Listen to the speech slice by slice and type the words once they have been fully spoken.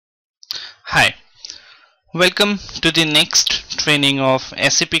Hi, welcome to the next training of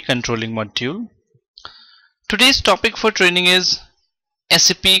SAP controlling module. Today's topic for training is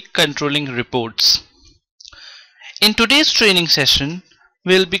SAP controlling reports. In today's training session,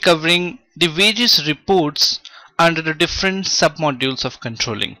 we'll be covering the various reports under the different submodules of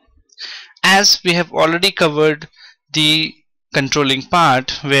controlling. As we have already covered the controlling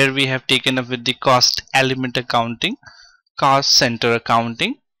part where we have taken up with the cost element accounting, cost center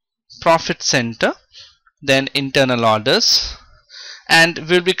accounting, profit center, then internal orders, and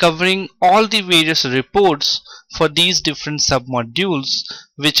we'll be covering all the various reports for these different submodules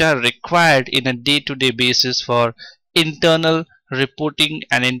which are required in a day-to-day basis for internal reporting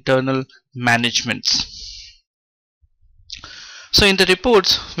and internal managements. So in the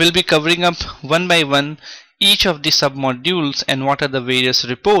reports we'll be covering up one by one each of the submodules and what are the various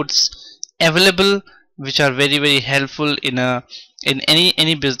reports available which are very helpful in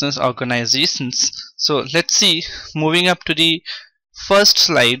any business organizations. So let's see, moving up to the first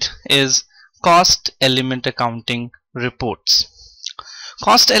slide is cost element accounting reports.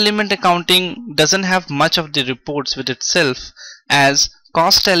 Cost element accounting doesn't have much of the reports with itself, as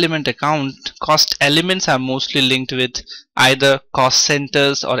cost elements are mostly linked with either cost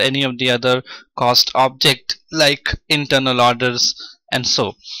centers or any of the other cost object like internal orders and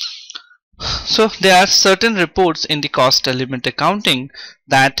so. So there are certain reports in the cost element accounting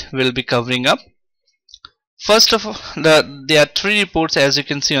that we'll be covering up. First of all, there are three reports as you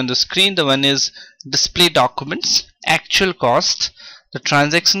can see on the screen. The one is display documents, actual cost. The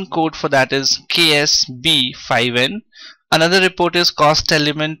transaction code for that is KSB5N. Another report is cost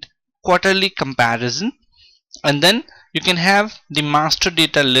element quarterly comparison. And then you can have the master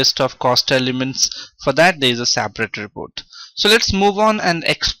data list of cost elements. For that there is a separate report. So let's move on and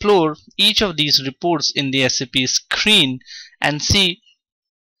explore each of these reports in the SAP screen and see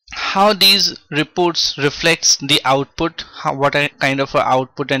how these reports reflects the output, what kind of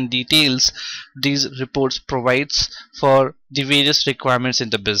output and details these reports provides for the various requirements in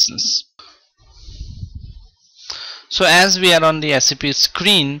the business. So as we are on the SAP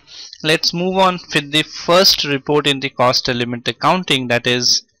screen, let's move on with the first report in the cost element accounting, that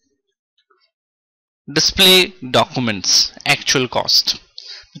is display documents, actual cost.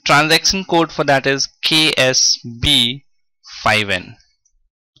 The transaction code for that is KSB5N.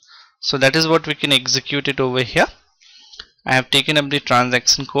 So that is what we can execute it over here. I have taken up the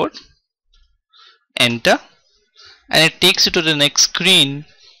transaction code, enter, and it takes you to the next screen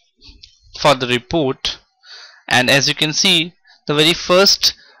for the report. And as you can see, the very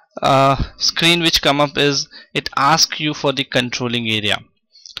first screen which come up is it asks you for the controlling area.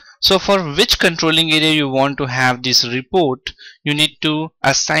 So for which controlling area you want to have this report, you need to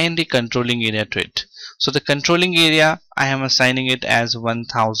assign the controlling area to it. So the controlling area, I am assigning it as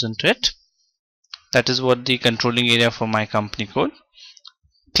 1000 to it. That is what the controlling area for my company code.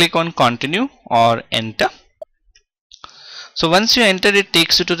 Click on continue or enter. So once you enter, it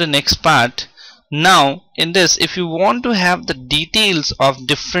takes you to the next part. Now in this, if you want to have the details of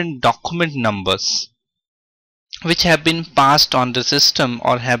different document numbers which have been passed on the system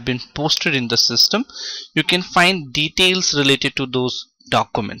or have been posted in the system, you can find details related to those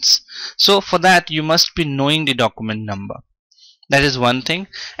documents. So for that you must be knowing the document number. That is one thing.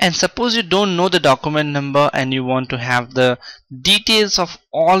 And suppose you don't know the document number and you want to have the details of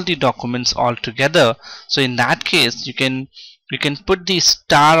all the documents all together. So in that case you can put the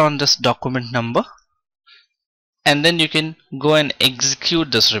star on this document number and then you can go and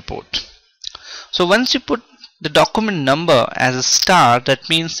execute this report. So once you put the document number as a star, that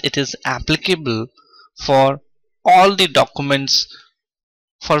means it is applicable for all the documents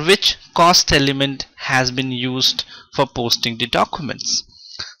for which cost element has been used for posting the documents.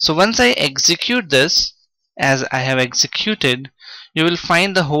 So once I execute this, as I have executed, you will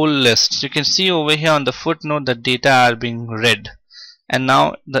find the whole list. You can see over here on the footnote the data are being read, and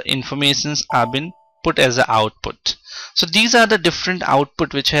now the informations are being put as an output. So these are the different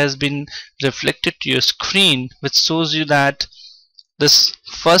output which has been reflected to your screen, which shows you that this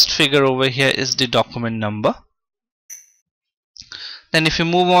first figure over here is the document number. Then if you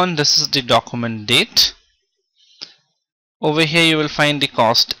move on, this is the document date. Over here you will find the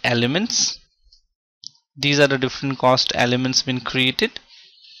cost elements. These are the different cost elements been created,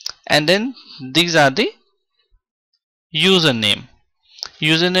 and then these are the username.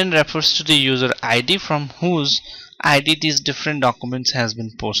 Username refers to the user ID from whose ID these different documents has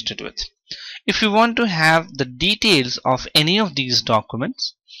been posted with. If you want to have the details of any of these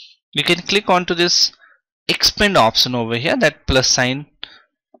documents, you can click onto this expand option over here, that plus sign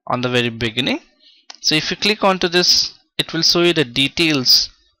on the very beginning. So if you click onto this, it will show you the details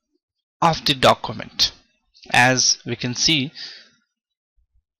of the document. As we can see,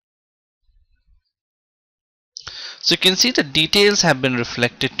 so you can see the details have been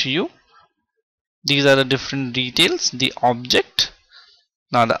reflected to you. These are the different details. The object,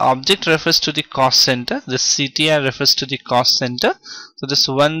 now the object refers to the cost center, this CTR refers to the cost center. So this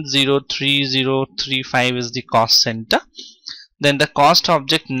 103035 is the cost center. Then the cost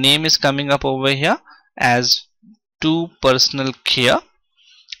object name is coming up over here as to personal care.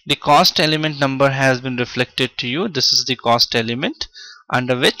 The cost element number has been reflected to you. This is the cost element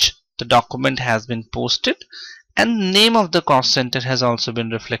under which the document has been posted, and name of the cost center has also been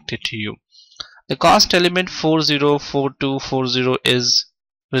reflected to you. The cost element 404240 is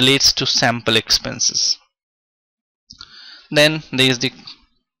relates to sample expenses. Then there is the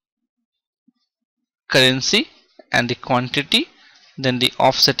currency and the quantity. Then the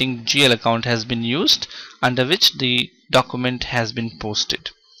offsetting GL account has been used under which the document has been posted.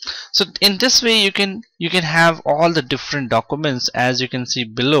 So in this way you can have all the different documents, as you can see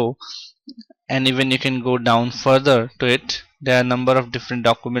below, and even you can go down further to it. There are a number of different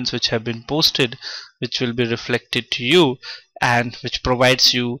documents which have been posted, which will be reflected to you and which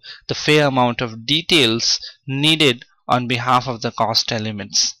provides you the fair amount of details needed on behalf of the cost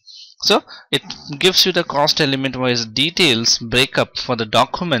elements. So it gives you the cost element wise details breakup for the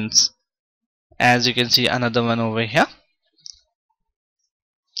documents, as you can see another one over here.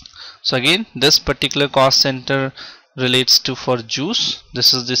 So again, this particular cost center relates to for juice.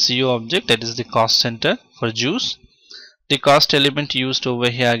 This is the CO object, that is the cost center for juice. The cost element used over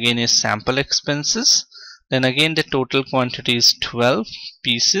here again is sample expenses. Then again the total quantity is 12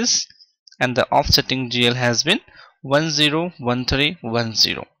 pieces, and the offsetting GL has been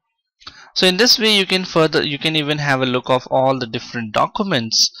 101310. So in this way you can even have a look of all the different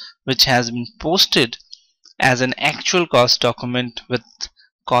documents which has been posted as an actual cost document with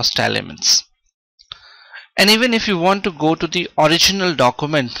cost elements. And even if you want to go to the original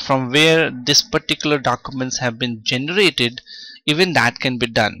document from where this particular documents have been generated, even that can be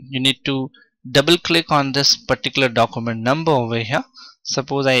done. You need to double click on this particular document number over here.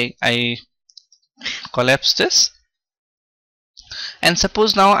 Suppose I collapse this, and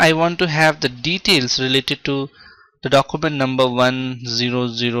suppose now I want to have the details related to the document number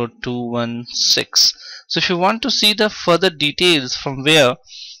 100216. So if you want to see the further details from where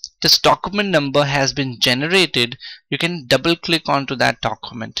this document number has been generated, you can double click onto that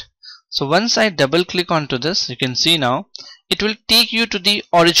document. So once I double click onto this, you can see now it will take you to the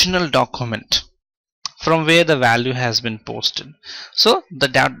original document from where the value has been posted. So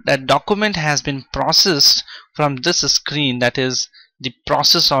that document has been processed from this screen, that is the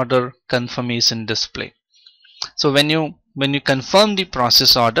process order confirmation display. So when you confirm the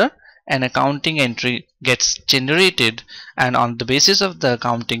process order, an accounting entry gets generated, and on the basis of the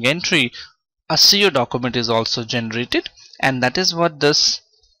accounting entry a CO document is also generated, and that is what this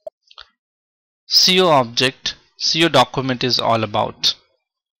CO document is all about.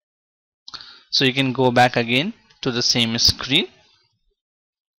 So you can go back again to the same screen.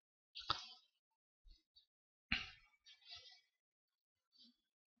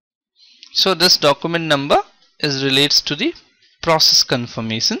 So this document number relates to the process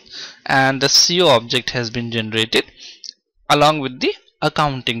confirmation, and the CO object has been generated along with the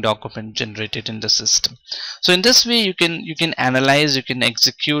accounting document generated in the system. So in this way you can analyze, you can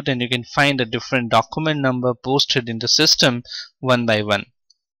execute, and you can find a different document number posted in the system one by one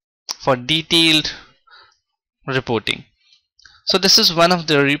for detailed reporting. So this is one of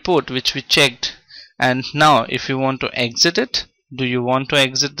the report which we checked, and now if you want to exit it, do you want to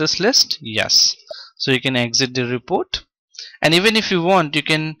exit this list? Yes. So you can exit the report, and even if you want, you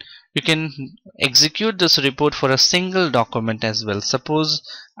can execute this report for a single document as well. Suppose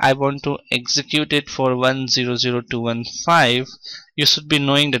I want to execute it for 100215. You should be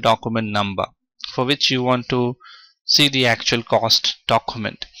knowing the document number for which you want to see the actual cost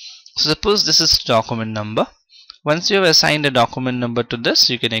document. So suppose this is document number. Once you have assigned a document number to this,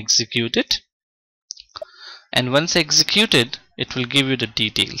 you can execute it, and once executed it will give you the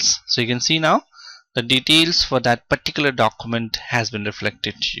details. So you can see now the details for that particular document has been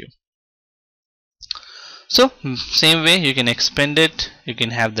reflected to you. So same way you can expand it, you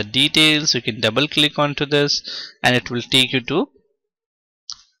can have the details, you can double click onto this, and it will take you to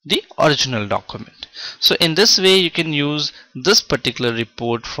the original document. So in this way you can use this particular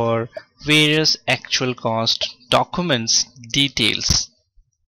report for various actual cost documents details.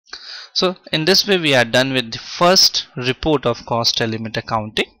 So in this way we are done with the first report of cost element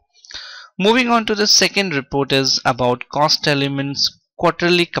accounting. Moving on to the second report is about cost elements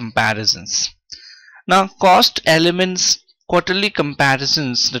quarterly comparisons. Now cost elements quarterly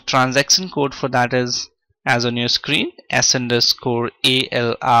comparisons, the transaction code for that is as on your screen, S underscore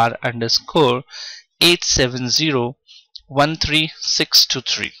ALR underscore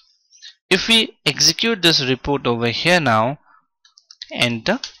 870136623. If we execute this report over here now,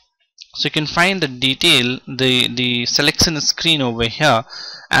 enter, so you can find the detail, the selection screen over here,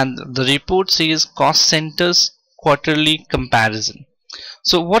 and the report says cost centers quarterly comparison.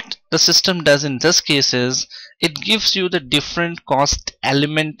 So what the system does in this case is it gives you the different cost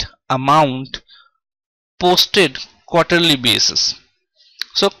element amount posted quarterly basis.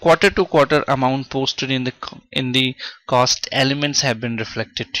 So quarter to quarter amount posted in the cost elements have been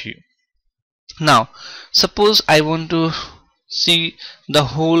reflected to you. Now suppose I want to see the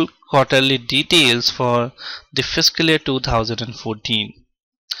whole quarterly details for the fiscal year 2014.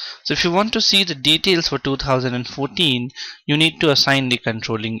 So if you want to see the details for 2014, you need to assign the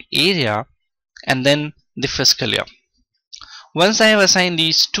controlling area and then the fiscal year. Once I have assigned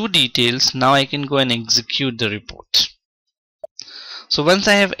these two details, now I can go and execute the report. So once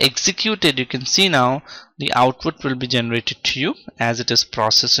I have executed, you can see now the output will be generated to you as it is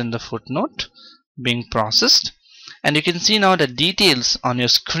processed in the footnote being processed, and you can see now the details on your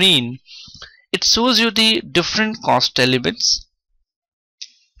screen. It shows you the different cost elements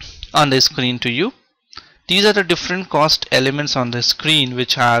on the screen to you. These are the different cost elements on the screen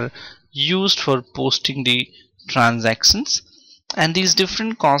which are used for posting the transactions, and these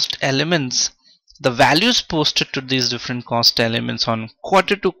different cost elements, the values posted to these different cost elements on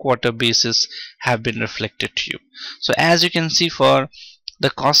quarter to quarter basis have been reflected to you. So as you can see, for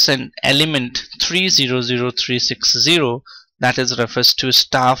the cost and element 300360, that is refers to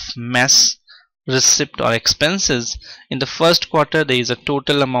staff mess receipt or expenses, in the first quarter there is a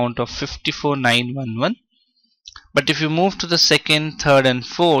total amount of 54,911. But if you move to the second, third and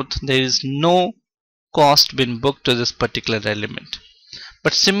fourth, there is no cost been booked to this particular element.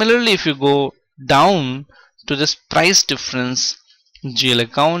 But similarly, if you go down to this price difference GL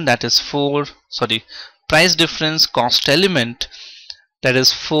account, that is price difference cost element, that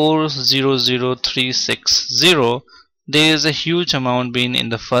is 400360, there is a huge amount being in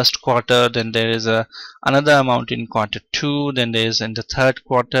the first quarter, then there is another amount in quarter 2, then there is in the third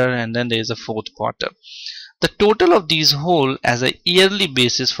quarter, and then there is a fourth quarter. The total of these whole as a yearly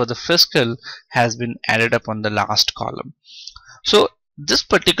basis for the fiscal has been added up on the last column. So this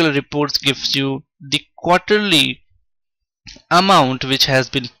particular report gives you the quarterly amount which has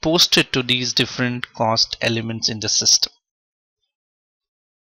been posted to these different cost elements in the system.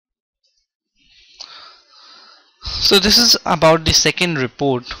 So this is about the second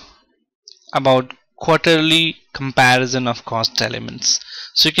report about quarterly comparison of cost elements.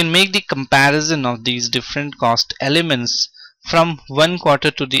 So you can make the comparison of these different cost elements from one quarter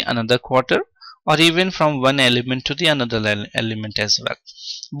to the another quarter, or even from one element to the another element as well.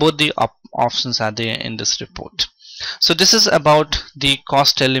 Both the options are there in this report. So this is about the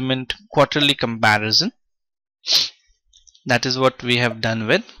cost element quarterly comparison. That is what we have done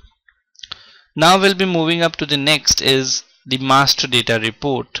with. Now we'll be moving up to the next is the master data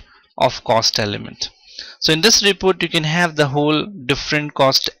report of cost element. So in this report you can have the whole different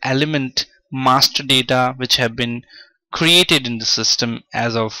cost element master data which have been created in the system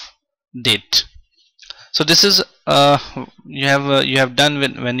as of date. So this is you have done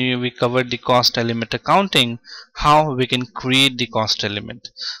when we covered the cost element accounting, how we can create the cost element.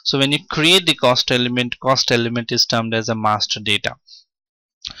 So when you create the cost element is termed as a master data.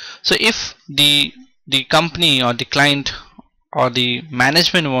 So if the company or the client or the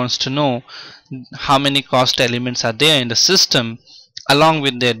management wants to know how many cost elements are there in the system along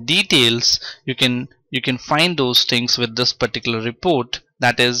with their details, you can find those things with this particular report,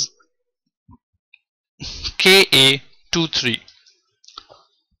 that is KA23.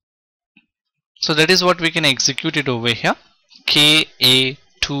 So that is what we can execute it over here,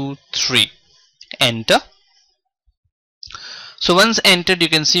 KA23. Enter. So once entered, you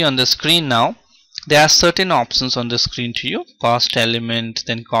can see on the screen now there are certain options on the screen to you: cost element,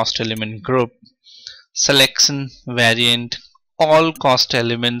 then cost element group, selection, variant, all cost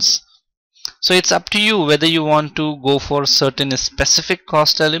elements. So it's up to you whether you want to go for certain specific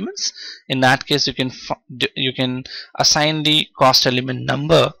cost elements. In that case, you can assign the cost element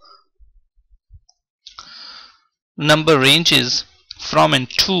number ranges from and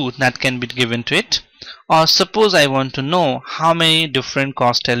to that can be given to it. Or suppose I want to know how many different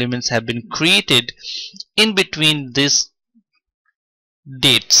cost elements have been created in between these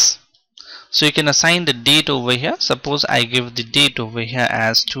dates. So you can assign the date over here. Suppose I give the date over here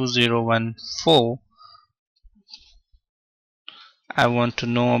as 2014. I want to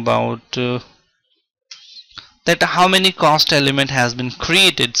know about that how many cost element has been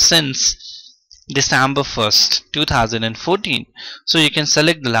created since December 1st 2014. So you can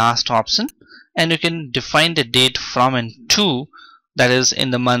select the last option and you can define the date from and to, that is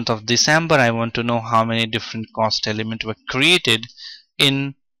in the month of December. I want to know how many different cost elements were created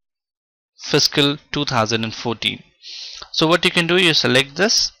in fiscal 2014. So what you can do, you select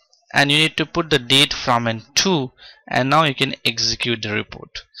this and you need to put the date from and to, and now you can execute the report.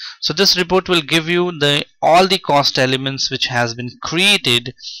 So this report will give you all the cost elements which has been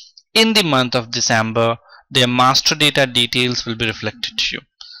created in the month of December. Their master data details will be reflected to you.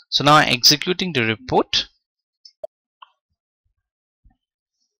 So now executing the report.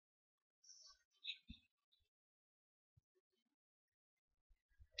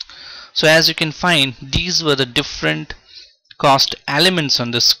 So as you can find, these were the different cost elements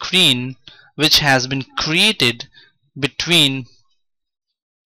on the screen which has been created between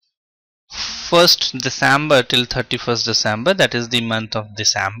 1st December till 31st December, that is the month of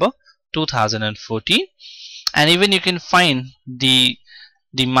December 2014. And even you can find the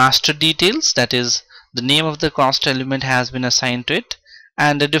master details, that is the name of the cost element has been assigned to it,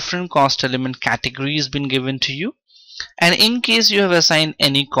 and the different cost element categories been given to you. And in case you have assigned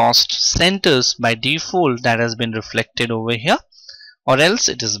any cost centers, by default that has been reflected over here, or else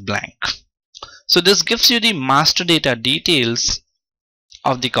it is blank. So this gives you the master data details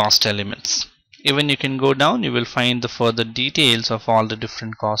of the cost elements. Even you can go down, you will find the further details of all the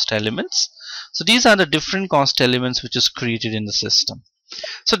different cost elements. So these are the different cost elements which is created in the system.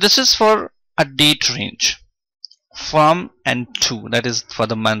 So this is for a date range from and to, that is for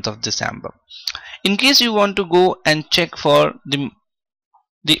the month of December. In case you want to go and check for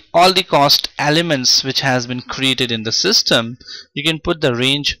all the cost elements which has been created in the system, you can put the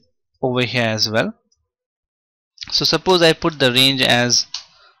range over here as well. So suppose I put the range as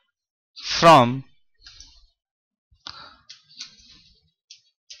from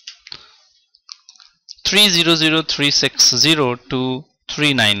 $300,360 to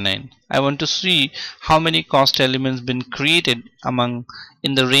 $399. I want to see how many cost elements been created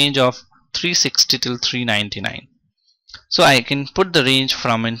in the range of 360 till 399. So I can put the range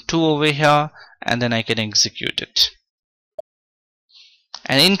from and to over here, and then I can execute it.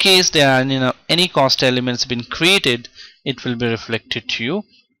 And in case there are any cost elements been created, it will be reflected to you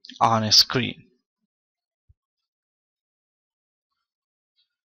on a screen.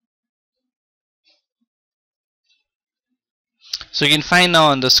 So you can find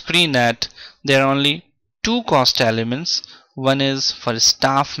now on the screen that there are only two cost elements. One is for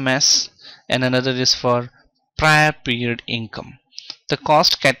staff mess and another is for prior period income. The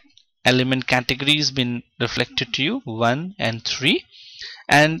cost element categories been reflected to you 1 and 3,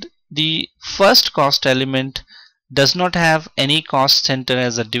 and the first cost element does not have any cost center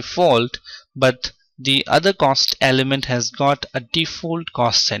as a default, but the other cost element has got a default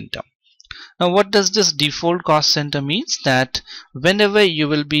cost center. Now what does this default cost center means? That whenever you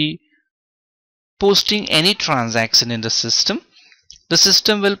will be posting any transaction in the system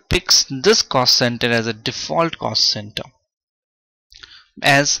will pick this cost center as a default cost center,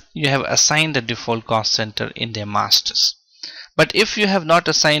 as you have assigned the default cost center in their masters. But if you have not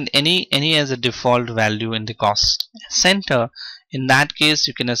assigned any as a default value in the cost center, in that case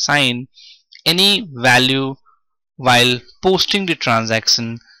you can assign any value while posting the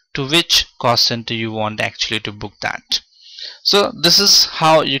transaction to which cost center you want actually to book that. So this is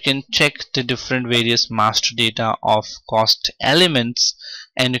how you can check the different various master data of cost elements,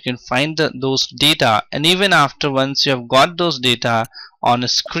 and you can find those data, and even after once you have got those data on a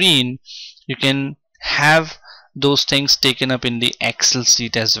screen, you can have those things taken up in the Excel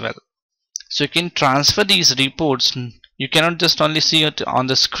sheet as well. So you can transfer these reports. You cannot just only see it on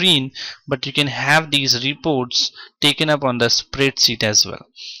the screen, but you can have these reports taken up on the spreadsheet as well.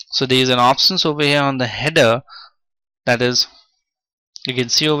 So there is an options over here on the header, that is, you can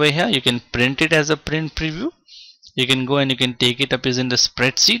see over here, you can print it as a print preview. You can go and you can take it up as in the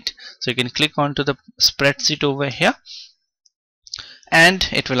spreadsheet. So you can click onto the spreadsheet over here, and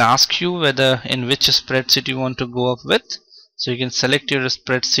it will ask you whether in which spreadsheet you want to go up with. So you can select your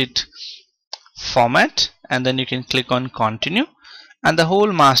spreadsheet format, and then you can click on continue, and the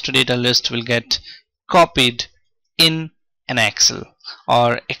whole master data list will get copied in an Excel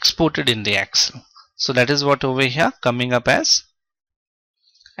or exported in the Excel. So that is what over here coming up as.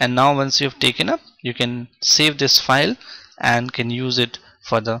 And now once you have taken up, you can save this file and can use it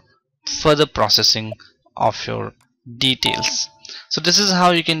for the further processing of your details. So this is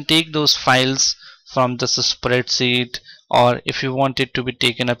how you can take those files from this spreadsheet, or if you want it to be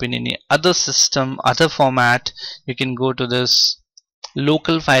taken up in any other system, other format, you can go to this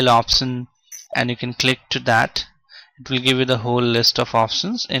local file option and you can click to that. It will give you the whole list of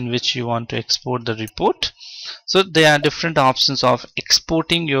options in which you want to export the report. So there are different options of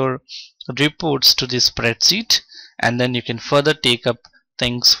exporting your reports to the spreadsheet, and then you can further take up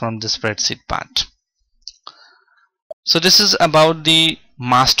things from the spreadsheet part. So this is about the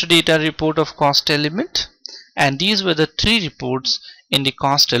master data report of cost element, and these were the 3 reports in the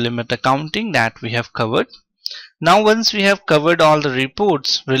cost element accounting that we have covered. Now once we have covered all the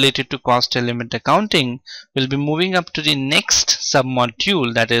reports related to cost element accounting, we'll be moving up to the next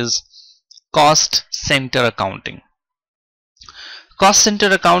submodule, that is cost center accounting. Cost center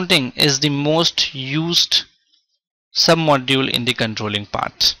accounting is the most used submodule in the controlling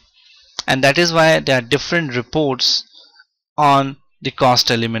part, and that is why there are different reports on the cost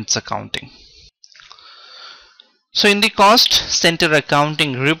elements accounting. So in the cost center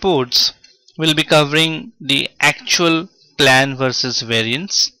accounting reports, we'll be covering the actual plan versus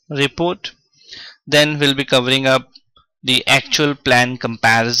variance report. Then we'll be covering up the actual plan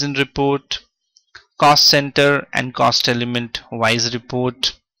comparison report, cost center and cost element wise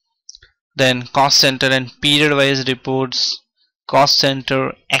report, then cost center and period wise reports, cost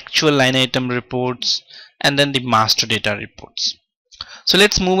center actual line item reports, and then the master data reports. So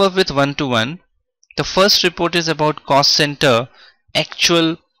let's move up with one to one. The first report is about cost center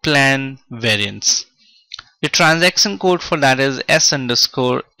actual plan variance. The transaction code for that is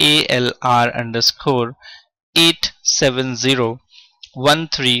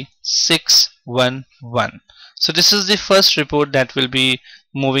S_ALR_870136111. So this is the first report that we'll be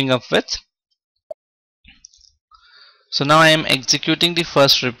moving up with. So now I am executing the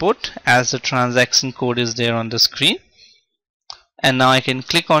first report as the transaction code is there on the screen, and now I can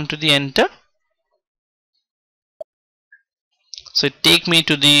click onto the enter. So it take me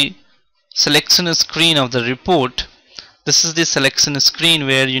to the selection screen of the report. This is the selection screen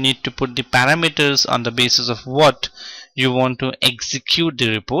where you need to put the parameters on the basis of what you want to execute the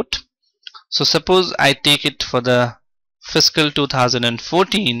report. So suppose I take it for the fiscal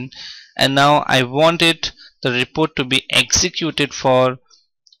 2014, and now I want the report to be executed for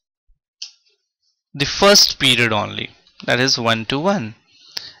the first period only, that is 1-1,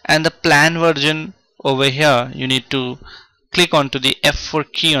 and the plan version over here you need to click onto the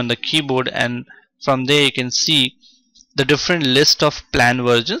F4 key on the keyboard, and from there you can see the different list of plan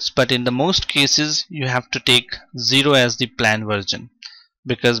versions, but in the most cases you have to take 0 as the plan version,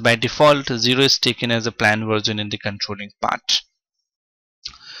 because by default 0 is taken as a plan version in the controlling part.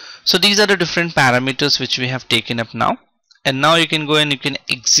 So these are the different parameters which we have taken up now, and now you can go and you can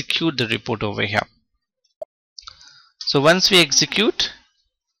execute the report over here. So once we execute,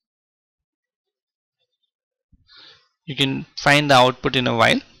 you can find the output in a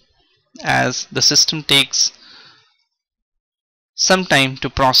while, as the system takes some time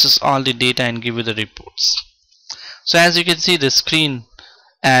to process all the data and give you the reports. So as you can see the screen,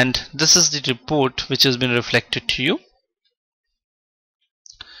 and this is the report which has been reflected to you,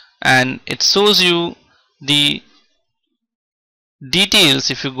 and it shows you the details.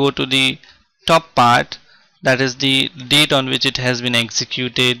 If you go to the top part, that is the date on which it has been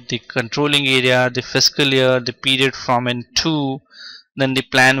executed, the controlling area, the fiscal year, the period from and to, then the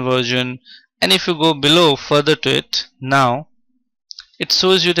plan version, and if you go below further to it, now it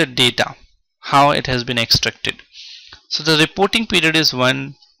shows you the data, how it has been extracted. So the reporting period is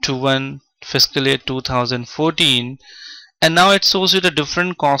 1-1 fiscal year 2014, and now it shows you the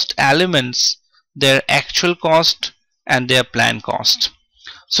different cost elements, their actual cost and their plan cost.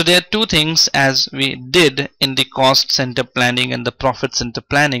 So there are two things, as we did in the cost center planning and the profit center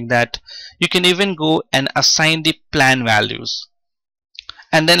planning, that you can even go and assign the plan values,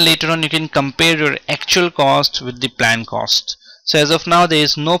 and then later on you can compare your actual cost with the plan cost. So as of now there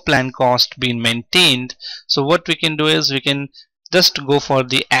is no plan cost being maintained, so what we can do is we can just go for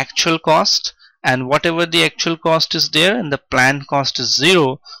the actual cost, and whatever the actual cost is there and the plan cost is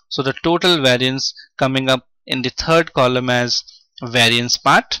 0, so the total variance coming up in the third column as variance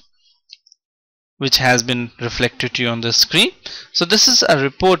part, which has been reflected to you on the screen. So this is a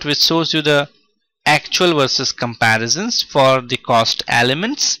report which shows you the actual versus comparisons for the cost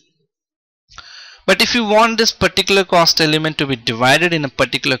elements. But if you want this particular cost element to be divided in a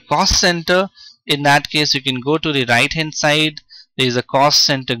particular cost center, in that case you can go to the right hand side. There is a cost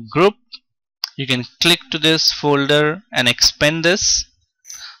center group. You can click to this folder and expand this.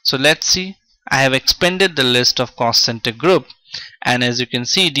 So let's see, I have expanded the list of cost center group, and as you can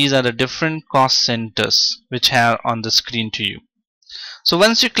see these are the different cost centers which are on the screen to you. So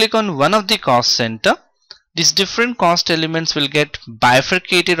once you click on one of the cost center, these different cost elements will get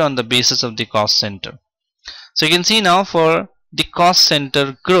bifurcated on the basis of the cost center. So you can see now for the cost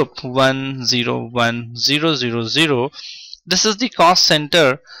center group 101000. This is the cost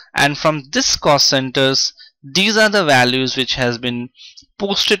center, and from this cost centers, these are the values which has been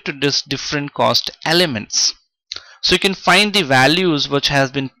posted to this different cost elements. So you can find the values which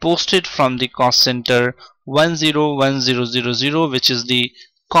has been posted from the cost center 101000, which is the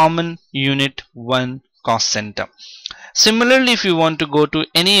common unit 1 cost center. Similarly, if you want to go to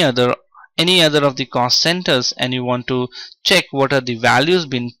any other of the cost centers and you want to check what are the values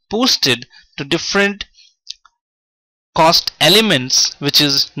being posted to different cost elements, which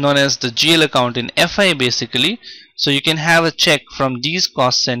is known as the GL account in FI basically, so you can have a check from these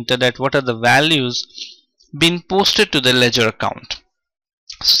cost center that what are the values being posted to the ledger account.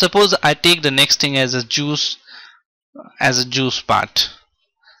 So suppose I take the next thing as a juice part,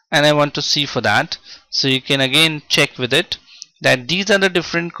 and I want to see for that. So you can again check with it that these are the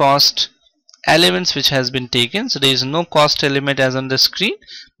different cost elements which has been taken. So there is no cost element as on the screen,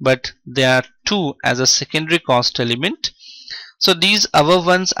 but there are two as a secondary cost element. So these above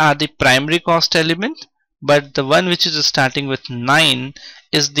ones are the primary cost element, but the one which is starting with 9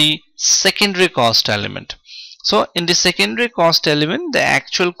 is the secondary cost element. So in the secondary cost element, the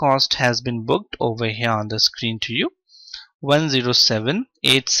actual cost has been booked over here on the screen to you,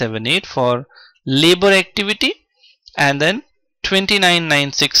 107878 for labor activity, and then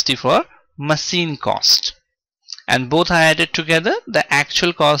 29960 for machine cost, and both are added together. The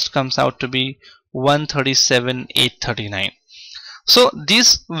actual cost comes out to be 137,839. So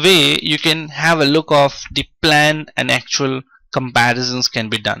this way you can have a look of the plan and actual comparisons can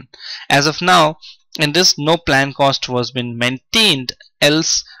be done. As of now, in this, no plan cost was been maintained,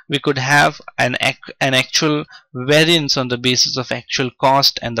 else we could have an actual variance on the basis of actual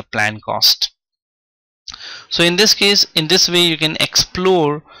cost and the plan cost. So in this case, in this way you can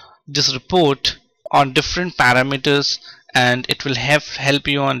explore this report on different parameters, and it will help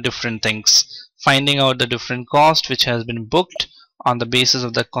you on different things, finding out the different cost which has been booked on the basis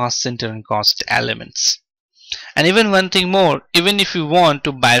of the cost center and cost elements. And even one thing more, even if you want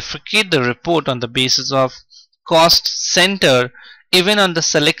to bifurcate the report on the basis of cost center, even on the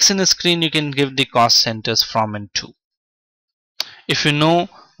selection screen you can give the cost centers from and to. If you know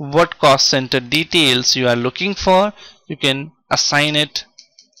what cost center details you are looking for, you can assign it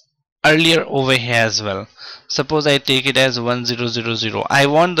earlier over here as well. Suppose I take it as 1000. I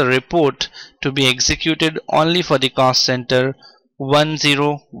want the report to be executed only for the cost center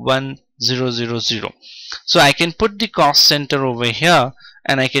 101000. So I can put the cost center over here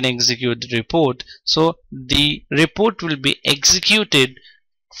and I can execute the report. So the report will be executed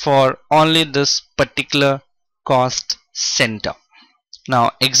for only this particular cost center.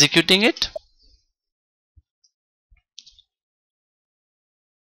 Now executing it.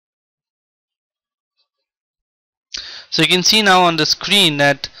 So you can see now on the screen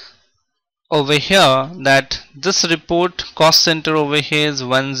that over here that this report cost center over here is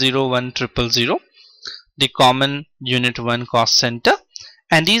 101000, the common unit 1 cost center,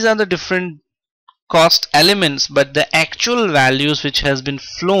 and these are the different cost elements, but the actual values which has been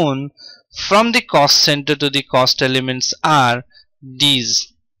flown from the cost center to the cost elements are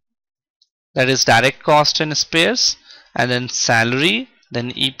these, that is direct cost and spares, and then salary,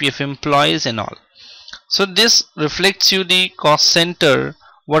 then EPF employees and all. So this reflects you the cost center,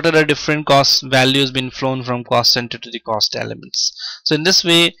 what are the different cost values been flown from cost center to the cost elements. So in this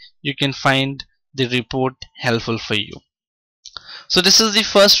way you can find the report helpful for you. So this is the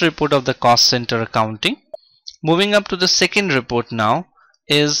first report of the cost center accounting. Moving up to the second report now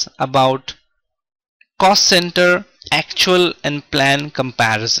is about cost center actual and plan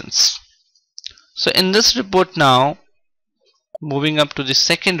comparisons. So in this report now, moving up to the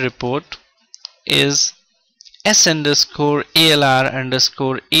second report, is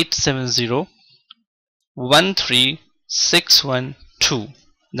S_ALR_870-13612.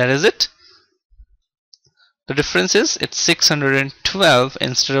 That is it. The difference is it's 612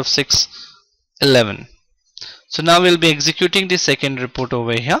 instead of 611. So now we'll be executing the second report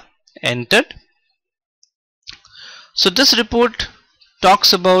over here. Entered. So this report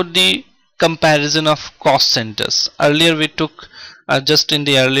talks about the comparison of cost centers. Earlier we took just in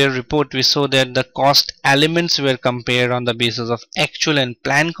the earlier report we saw that the cost elements were compared on the basis of actual and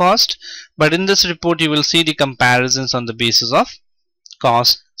planned cost, but in this report you will see the comparisons on the basis of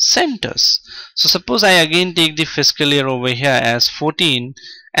cost centers. So suppose I again take the fiscal year over here as 14,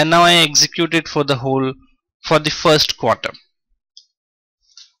 and now I execute it for the first quarter,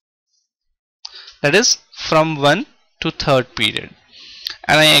 that is from 1 to 3rd period,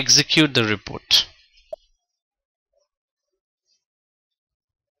 and I execute the report.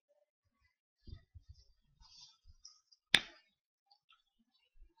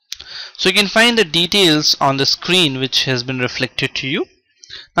 So you can find the details on the screen which has been reflected to you.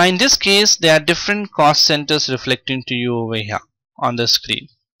 Now in this case there are different cost centers reflecting to you over here on the screen.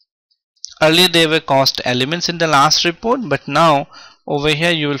 Earlier there were cost elements in the last report, but now over here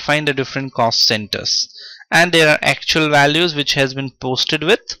you will find the different cost centers, and there are actual values which has been posted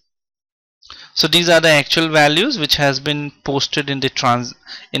with. So these are the actual values which has been posted in the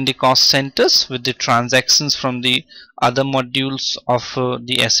cost centers with the transactions from the other modules of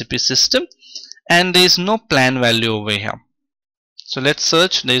the SAP system, and there is no plan value over here. So let's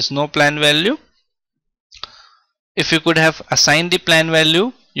search. There is no plan value. If you could have assigned the plan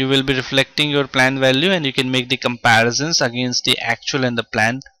value, you will be reflecting your plan value, and you can make the comparisons against the actual and the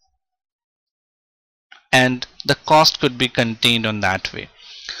plan, and the cost could be contained on that way.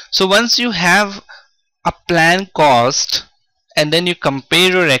 So once you have a plan cost and then you compare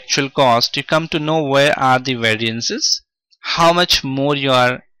your actual cost, you come to know where are the variances, how much more you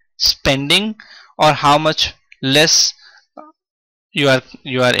are spending or how much less you are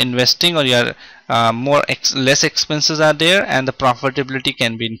investing, or you are less expenses are there, and the profitability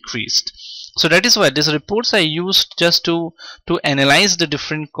can be increased. So that is why these reports are used just to analyze the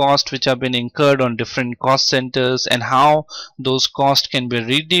different costs which have been incurred on different cost centers, and how those costs can be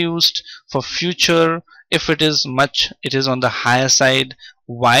reduced for future. If it is on the higher side,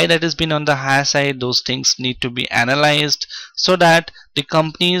 why that has been on the higher side, those things need to be analyzed so that the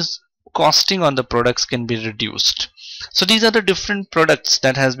company's costing on the products can be reduced. So these are the different products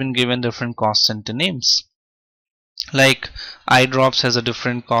that has been given different cost center names. Like eye drops has a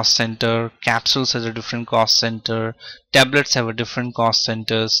different cost center, capsules has a different cost center, tablets have a different cost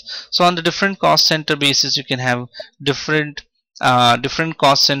centers. So on the different cost center basis, you can have different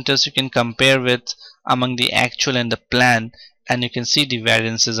cost centers you can compare with among the actual and the plan, and you can see the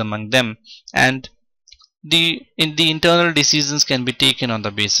variances among them, and the internal decisions can be taken on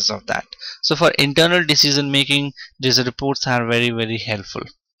the basis of that. So for internal decision making, these reports are very helpful.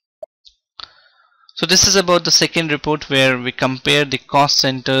 So this is about the second report where we compare the cost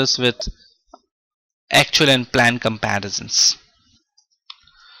centers with actual and plan comparisons.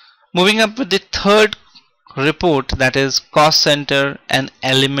 Moving up with the third report, that is cost center and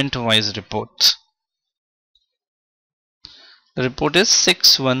element wise report. The report is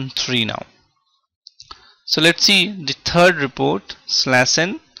 613 now. So let's see the third report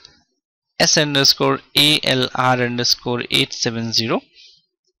 /n S_ALR_870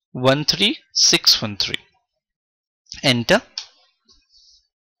 13613. Enter.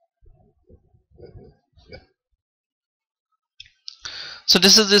 So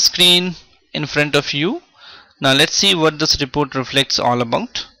this is the screen in front of you. Now let's see what this report reflects all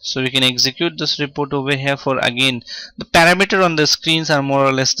about. So we can execute this report over here. For again, the parameter on the screens are more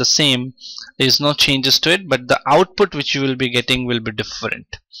or less the same. There is no changes to it, but the output which you will be getting will be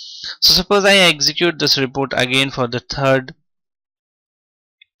different. So suppose I execute this report again for the third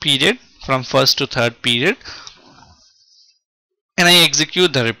period, from first to third period, and I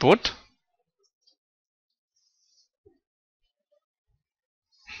execute the report.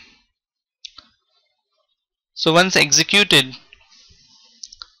 So once executed,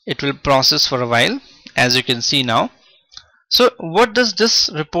 it will process for a while, as you can see now. So what does this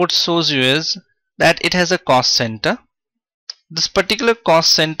report shows you is that it has a cost center. This particular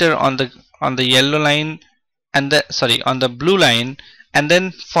cost center on the yellow line, and on the blue line, and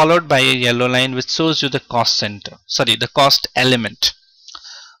then followed by a yellow line which shows you the cost center, the cost element.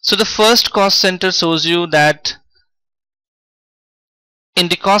 So the first cost center shows you that in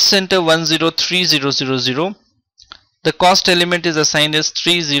the cost center 103000, the cost element is assigned as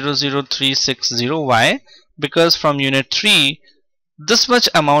 300360. Why? Because from unit 3, this much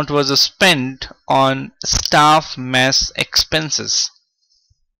amount was spent on staff mess expenses.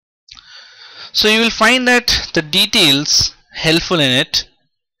 So you will find that the details helpful in it.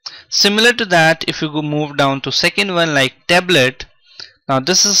 Similar to that, if you go move down to second one, like tablet. Now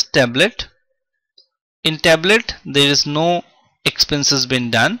this is tablet. In tablet there is no expenses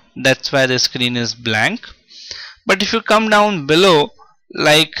been done, that's why the screen is blank. But if you come down below,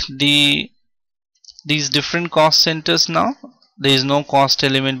 like these different cost centers, now there is no cost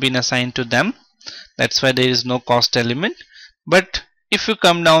element been assigned to them, that's why there is no cost element. But if you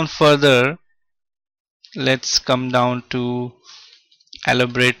come down further, let's come down to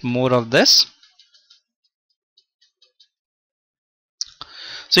elaborate more of this.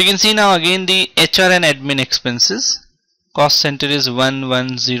 So you can see now again the HR and admin expenses. Cost center is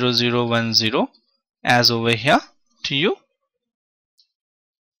 110010, as over here to you.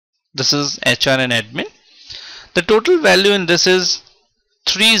 This is HR and admin. The total value in this is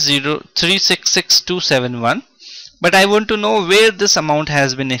 3666271, but I want to know where this amount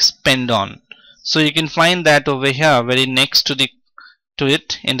has been spent on. So you can find that over here very next to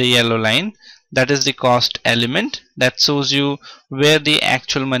it in the yellow line. That is the cost element that shows you where the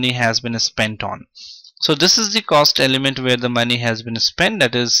actual money has been spent on. So this is the cost element where the money has been spent.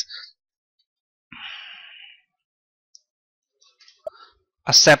 That is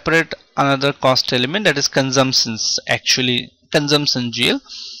a separate another cost element, that is consumptions, actually consumption GL,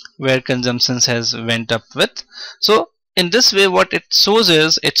 where consumptions has went up with. So in this way what it shows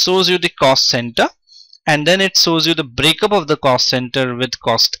is, it shows you the cost center, and then it shows you the breakup of the cost center with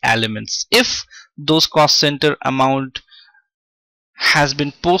cost elements. If those cost center amount has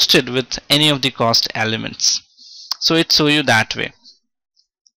been posted with any of the cost elements, so it shows you that way.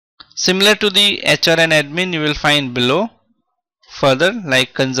 Similar to the HR and admin, you will find below further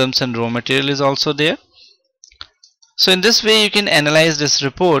like consumption raw material is also there. So in this way you can analyze this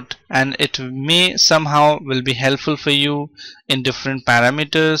report, and it may somehow will be helpful for you in different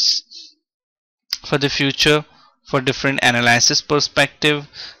parameters for the future, for different analysis perspective.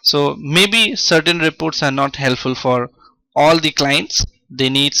 So maybe certain reports are not helpful for all the clients, they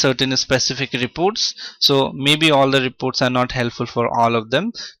need certain specific reports, so maybe all the reports are not helpful for all of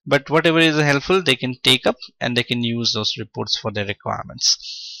them, but whatever is helpful they can take up and they can use those reports for their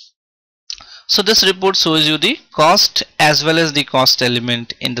requirements. So this report shows you the cost as well as the cost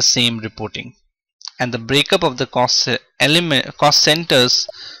element in the same reporting, and the breakup of the cost element, cost centers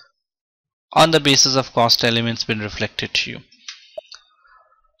on the basis of cost elements been reflected to you.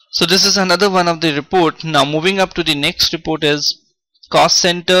 So this is another one of the report. Now moving up to the next report is cost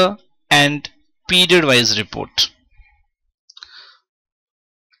center and period wise report.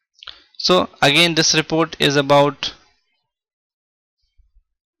 So again this report is about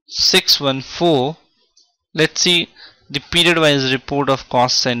 614. Let's see the period wise report of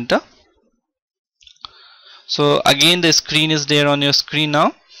cost center. So again the screen is there on your screen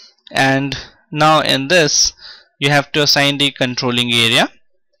now, and now in this you have to assign the controlling area.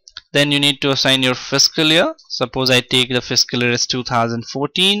 Then you need to assign your fiscal year. Suppose I take the fiscal year as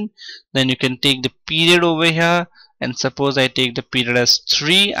 2014. Then you can take the period over here, and suppose I take the period as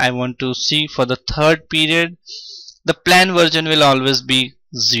 3. I want to see for the third period. The plan version will always be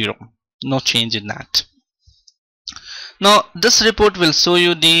 0. No change in that. Now this report will show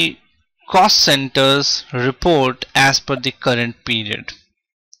you the cost centers report as per the current period.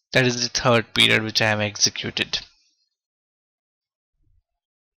 That is the third period which I have executed.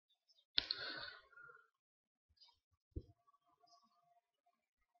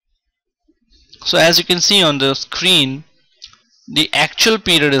 So as you can see on the screen, the actual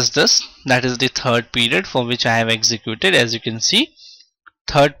period is this, that is the third period for which I have executed. As you can see,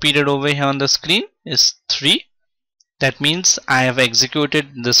 third period over here on the screen is 3. That means I have executed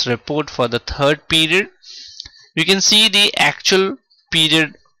this report for the third period. You can see the actual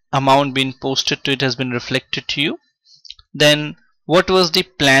period amount being posted to it has been reflected to you. Then what was the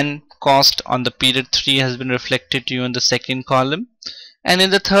plan cost on the period 3 has been reflected to you in the second column, and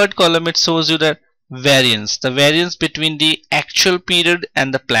in the third column it shows you the variance between the actual period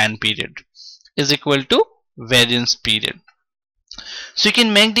and the plan period is equal to variance period. So you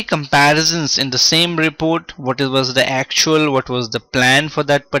can make the comparisons in the same report, what was the actual, what was the plan for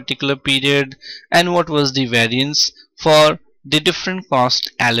that particular period, and what was the variance for the different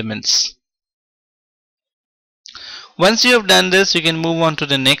cost elements. Once you have done this, you can move on to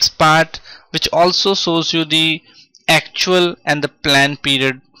the next part, which also shows you the actual and the plan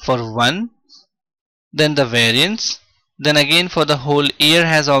period for one, then the variance, then again for the whole year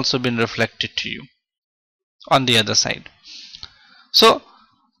has also been reflected to you on the other side. So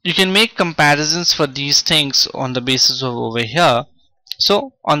you can make comparisons for these things on the basis of over here.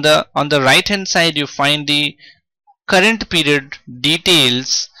 So on the right hand side you find the current period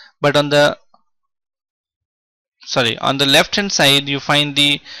details, but on the left hand side you find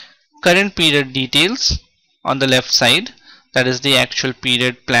the current period details on the left side, that is the actual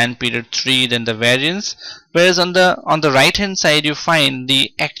period, plan period 3, then the variance, whereas on the right hand side you find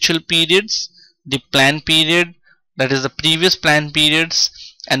the actual periods, the plan period, that is the previous plan periods,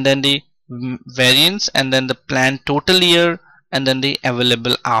 and then the variance, and then the plan total year, and then the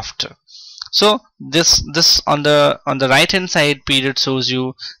available after. So this on the right hand side period shows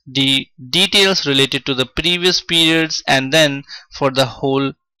you the details related to the previous periods, and then for the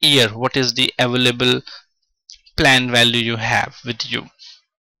whole year what is the available plan value you have with you.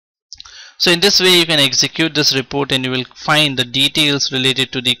 So in this way you can execute this report and you will find the details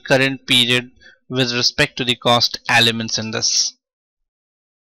related to the current period with respect to the cost elements in this.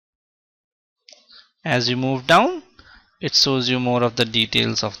 As you move down, it shows you more of the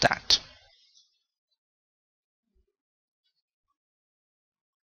details of that.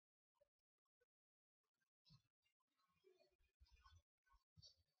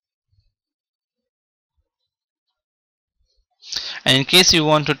 And in case you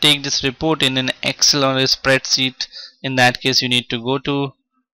want to take this report in an Excel or a spreadsheet, in that case you need to go to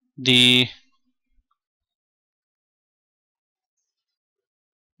the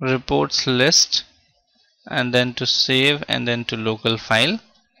reports list and then to save and then to local file,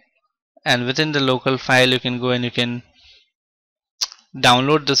 and within the local file you can go and you can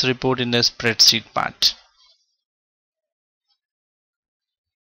download this report in the spreadsheet part.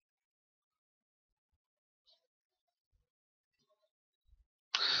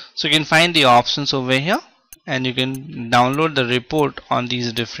 So you can find the options over here and you can download the report on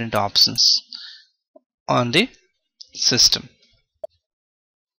these different options on the system.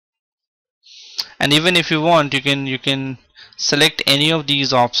 And even if you want, you can select any of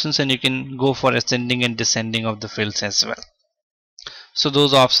these options and you can go for ascending and descending of the fields as well. So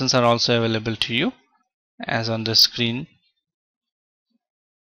those options are also available to you as on the screen.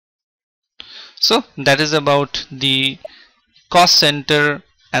 So that is about the cost center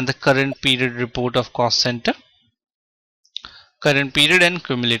and the current period report of cost center, current period and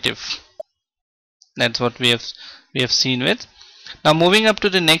cumulative. That's what we have seen with. Now moving up to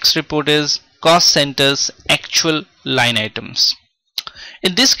the next report is cost center's actual line items.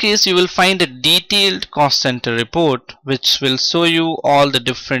 In this case you will find a detailed cost center report which will show you all the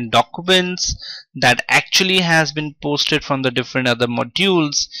different documents that actually has been posted from the different other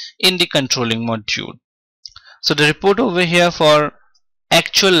modules in the controlling module. So the report over here for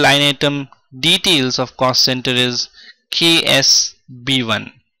actual line item details of cost center is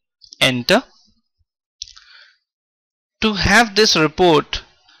KSB1. Enter. To have this report,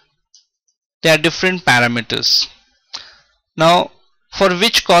 there are different parameters. Now for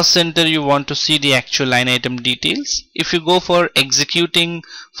which cost center you want to see the actual line item details? If you go for executing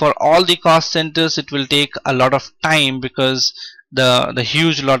for all the cost centers, it will take a lot of time because the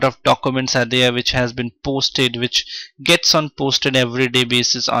huge lot of documents are there which has been posted, which gets on posted everyday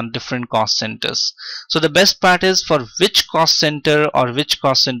basis on different cost centers. So the best part is for which cost center or which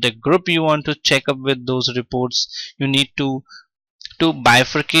cost center group you want to check up with those reports, you need to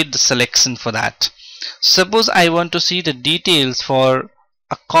bifurcate the selection for that. Suppose I want to see the details for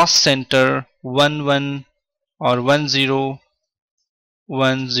a cost center 11 or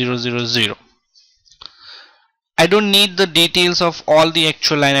 101000. I don't need the details of all the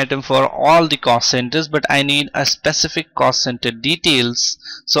actual line item for all the cost centers, but I need a specific cost center details.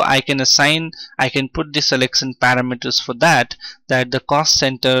 So I can put the selection parameters for that the cost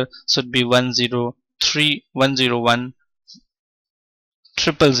center should be 101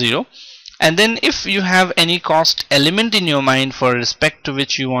 000. And then if you have any cost element in your mind for respect to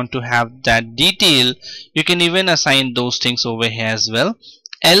which you want to have that detail, you can even assign those things over here as well.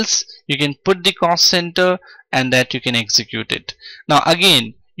 Else you can put the cost center and that you can execute it. Now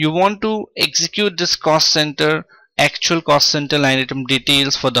again, you want to execute this cost center, actual cost center line item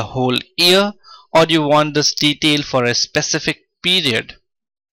details for the whole year, or you want this detail for a specific period.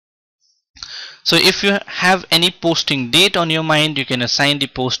 So if you have any posting date on your mind, you can assign the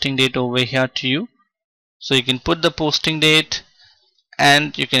posting date over here to you. So you can put the posting date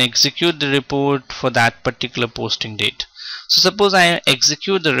and you can execute the report for that particular posting date. So suppose I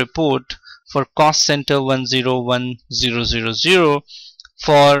execute the report for cost center 101000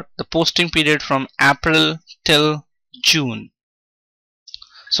 for the posting period from April till June.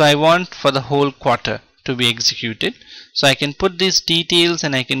 So I want for the whole quarter to be executed. So I can put these details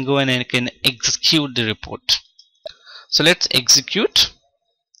and I can go and I can execute the report. So let's execute,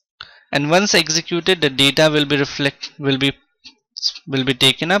 and once executed the data will be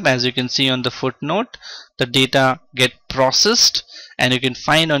taken up. As you can see on the footnote, the data get processed and you can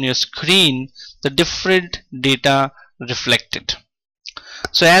find on your screen the different data reflected.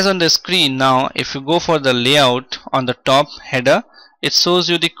 So as on the screen now, if you go for the layout on the top header, it shows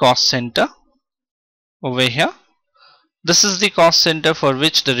you the cost center over here. This is the cost center for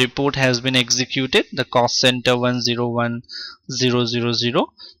which the report has been executed, the cost center 101000,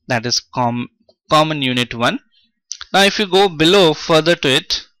 that is common unit 1. Now if you go below further to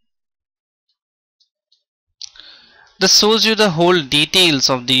it, this shows you the whole details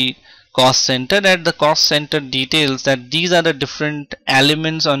of the cost center, that the cost center details that these are the different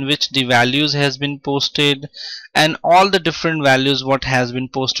elements on which the values has been posted, and all the different values what has been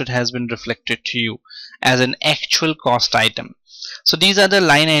posted has been reflected to you as an actual cost item. So these are the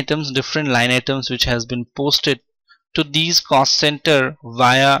line items, different line items which has been posted to these cost center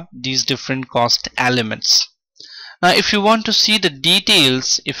via these different cost elements. Now if you want to see the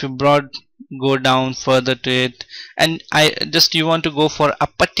details, if you go down further to it and you want to go for a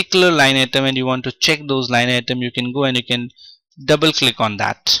particular line item and you want to check those line item, you can go and you can double click on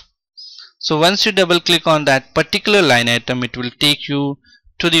that. So once you double click on that particular line item, it will take you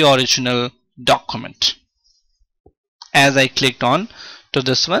to the original document. As I clicked on to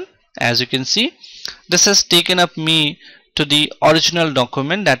this one, as you can see, this has taken up me to the original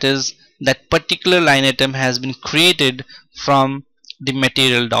document. That is, that particular line item has been created from the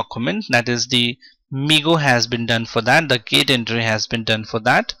material document. That is, the Migo has been done for that, the gate entry has been done for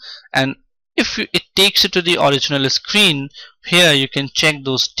that. And if it takes you to the original screen, here you can check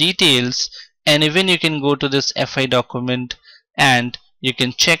those details, and even you can go to this FI document and you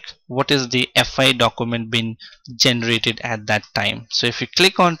can check what is the FI document been generated at that time. So if you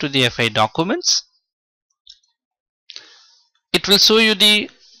click on to the FI documents, it will show you the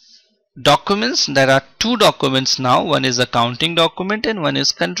documents. There are two documents now. One is accounting document and one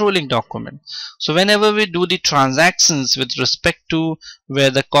is controlling document. So whenever we do the transactions with respect to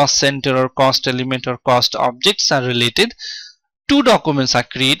where the cost center or cost element or cost objects are related, two documents are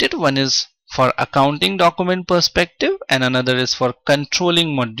created. One is for accounting document perspective and another is for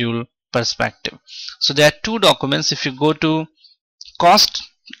controlling module perspective. So there are two documents. If you go to cost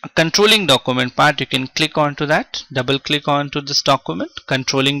controlling document part, you can click onto that, double click onto this document,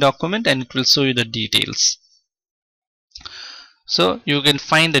 controlling document, and it will show you the details. So you can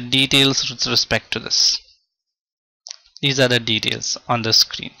find the details with respect to this. These are the details on the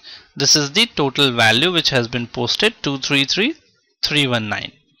screen. This is the total value which has been posted,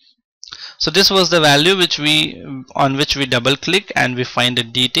 233319. So this was the value on which we double click and we find a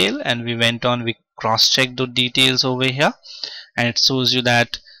detail, and we went on, we cross check the details over here, and it shows you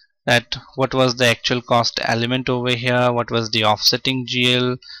that what was the actual cost element over here, what was the offsetting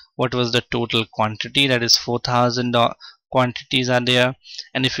GL, what was the total quantity, that is 4,000 quantities are there.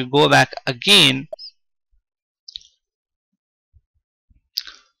 And if you go back again,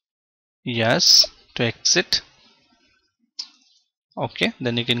 yes, to exit, okay,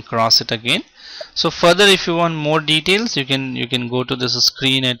 then you can cross it again. So further, if you want more details, you can go to this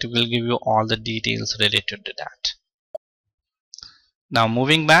screen and it will give you all the details related to that. Now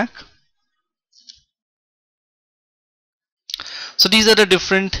moving back, so these are the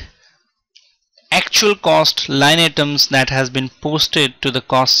different actual cost line items that has been posted to the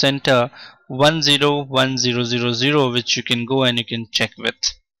cost center 101000, which you can go and you can check with.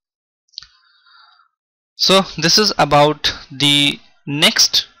 So this is about the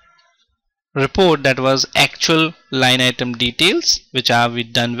next report, that was actual line item details, which are we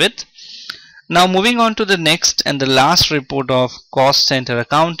done with. Now moving on to the next and the last report of cost center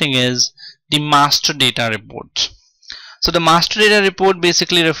accounting is the master data report. So the master data report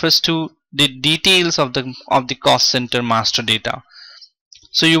basically refers to the details of the cost center master data.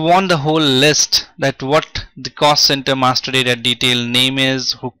 So you want the whole list, that what the cost center master data detail name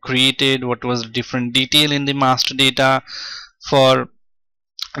is, who created, what was the different detail in the master data for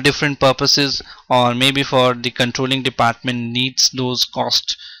different purposes, or maybe for the controlling department needs those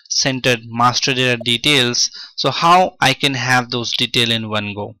cost centered master data details. So how I can have those detail in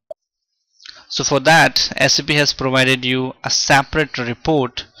one go? So for that, SAP has provided you a separate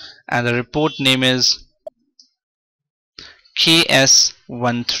report, and the report name is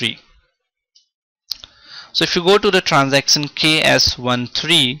KS13. So if you go to the transaction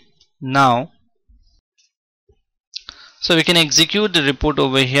KS13 now, so we can execute the report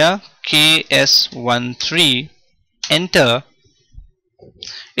over here, KS13, enter.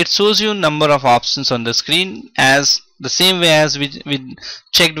 It shows you number of options on the screen, as the same way as we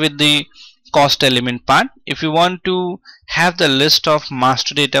checked with the cost element part. If you want to have the list of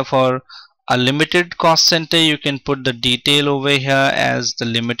master data for a limited cost center, you can put the detail over here as the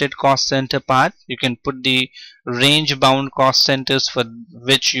limited cost center part. You can put the range bound cost centers for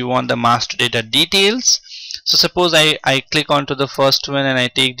which you want the master data details. So suppose I click onto the first one and I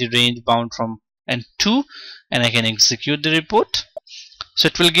take the range bound from N2 and I can execute the report. So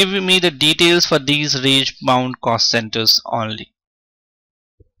it will give me the details for these range bound cost centers only.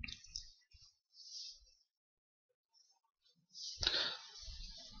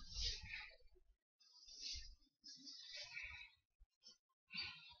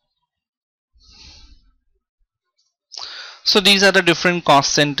 So these are the different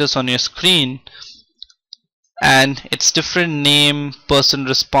cost centers on your screen, and it's different name, person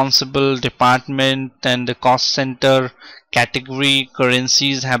responsible, department, and the cost center category,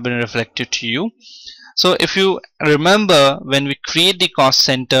 currencies have been reflected to you. So if you remember, when we create the cost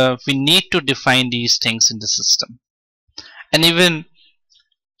center, we need to define these things in the system. And even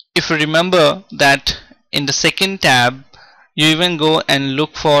if you remember that in the second tab, you even go and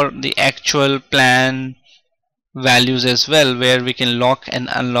look for the actual plan values as well, where we can lock and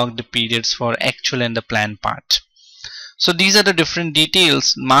unlock the periods for actual and the plan part. So these are the different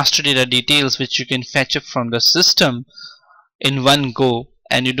details, master data details, which you can fetch up from the system in one go,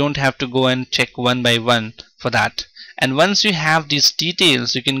 and you don't have to go and check one by one for that. And once you have these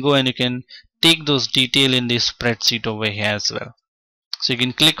details, you can go and you can take those details in the spreadsheet over here as well. So you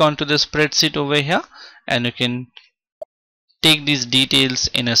can click onto the spreadsheet over here and you can take these details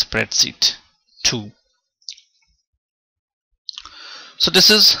in a spreadsheet too. So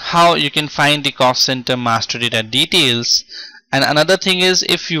this is how you can find the cost center master data details. And another thing is,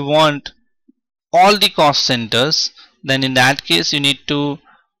 if you want all the cost centers, then in that case you need to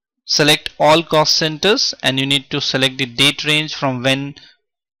select all cost centers and you need to select the date range from when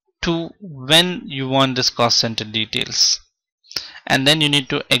to when you want this cost center details, and then you need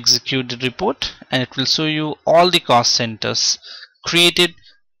to execute the report and it will show you all the cost centers created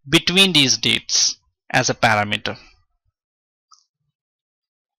between these dates as a parameter.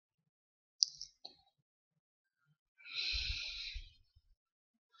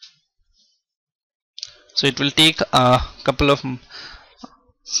 So it will take a couple of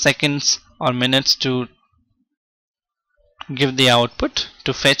seconds or minutes to give the output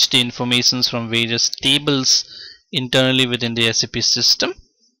to fetch the informations from various tables internally within the SAP system.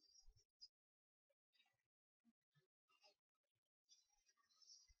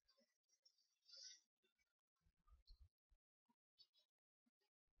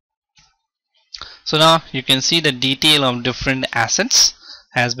 So now you can see the detail of different assets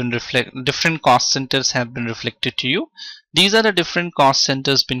has been different cost centers have been reflected to you. These are the different cost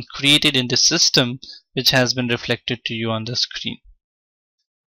centers been created in the system, which has been reflected to you on the screen.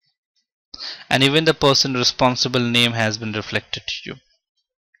 And even the person responsible name has been reflected to you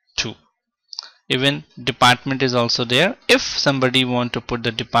too. Even department is also there. If somebody want to put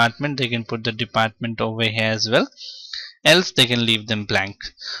the department, they can put the department over here as well, else they can leave them blank.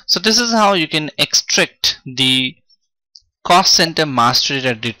 So this is how you can extract the cost center master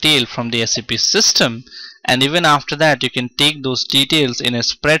data detail from the SAP system, and even after that you can take those details in a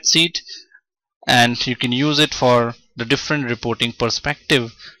spreadsheet and you can use it for the different reporting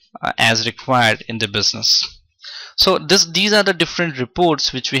perspective as required in the business. So these are the different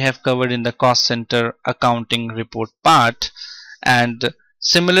reports which we have covered in the cost center accounting report part, and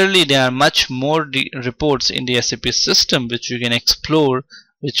similarly there are much more reports in the SAP system which you can explore,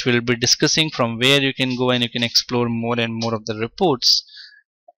 which we'll be discussing from where you can go and you can explore more and more of the reports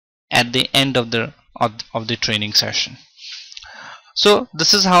at the end of the training session. So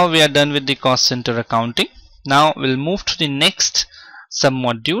this is how we are done with the cost center accounting. Now we'll move to the next sub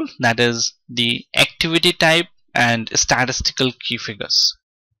module, that is the activity type and statistical key figures.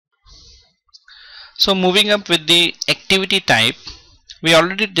 So moving up with the activity type, we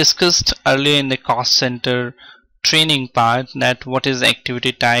already discussed earlier in the cost center training part that what is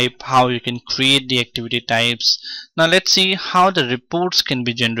activity type, how you can create the activity types. Now let's see how the reports can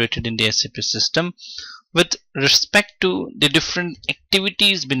be generated in the SAP system with respect to the different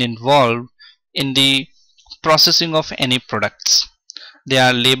activities been involved in the processing of any products. There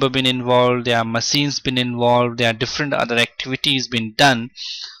are labor been involved, there are machines been involved, there are different other activities been done.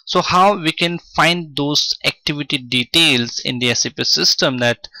 So how we can find those activity details in the SAP system,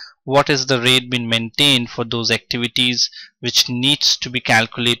 that what is the rate been maintained for those activities which needs to be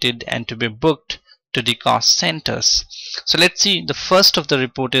calculated and to be booked to the cost centers. So let's see, the first of the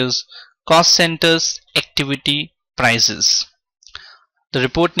report is cost centers activity prices. The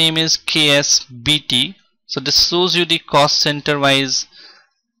report name is KSBT. So this shows you the cost center wise,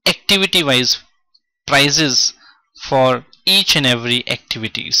 activity wise prices for each and every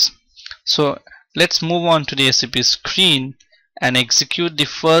activities. So let's move on to the SAP screen and execute the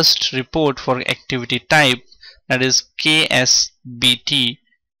first report for activity type, that is KSBT.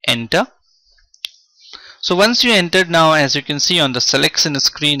 Enter. So once you entered, now as you can see on the selection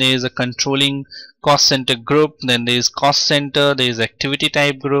screen, there is a controlling cost center group, then there is cost center, there is activity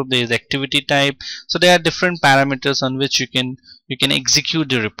type group, there is activity type. So there are different parameters on which you can execute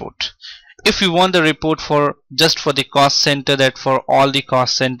the report. If you want the report for just for the cost center, that for all the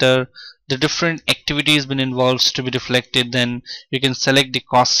cost center the different activities been involved to be reflected, then you can select the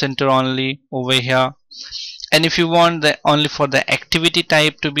cost center only over here. And if you want the only for the activity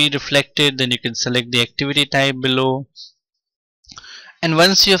type to be reflected, then you can select the activity type below. And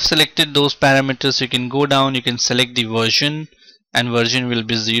once you have selected those parameters, you can go down, you can select the version, and version will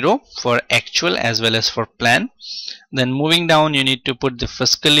be 0 for actual as well as for plan. Then moving down, you need to put the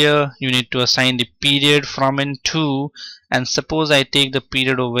fiscal year, you need to assign the period from and to, and suppose I take the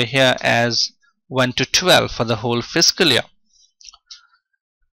period over here as 1 to 12 for the whole fiscal year.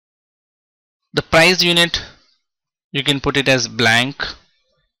 The price unit, you can put it as blank,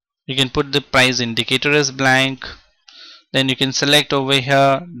 you can put the price indicator as blank, then you can select over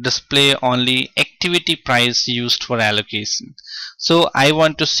here display only activity price used for allocation. So I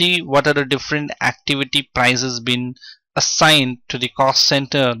want to see what are the different activity prices been assigned to the cost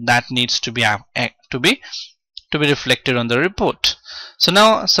center that needs to be reflected on the report. So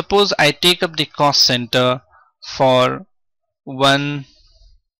now suppose I take up the cost center for one.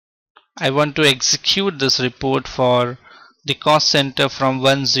 I want to execute this report for the cost center from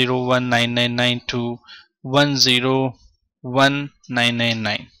 101,999 to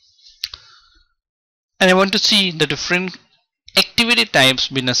 101,999, and I want to see the different activity types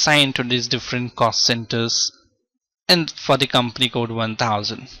been assigned to these different cost centers and for the company code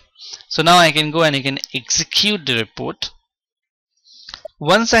 1000. So now I can go and I can execute the report.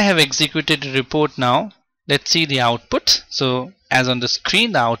 Once I have executed the report, now let's see the output. So as on the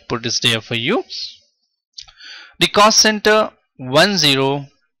screen, the output is there for you. The cost center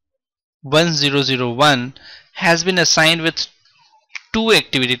 101001 has been assigned with two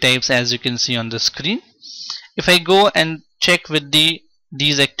activity types, as you can see on the screen. If I go and check with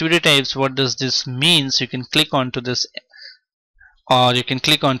these activity types, what does this mean? So you can click onto this, or you can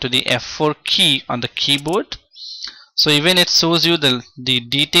click onto the F4 key on the keyboard. So even it shows you the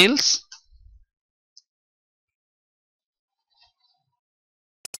details.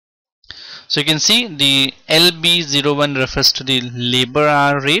 So you can see the LB01 refers to the labor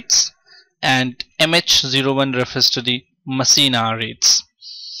hour rates and MH01 refers to the machine hour rates.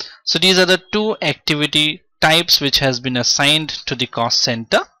 So these are the two activity types which has been assigned to the cost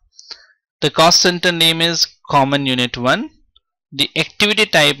center. The cost center name is common unit 1. The activity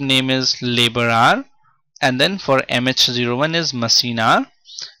type name is labor hour, and then for MH01 is machine hour.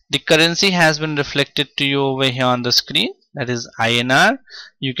 The currency has been reflected to you over here on the screen, that is INR.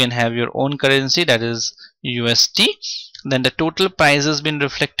 You can have your own currency, that is USD. Then the total price has been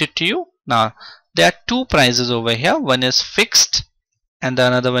reflected to you. Now there are two prices over here, one is fixed and the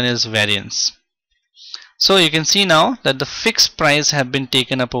another one is variance. So you can see now that the fixed price have been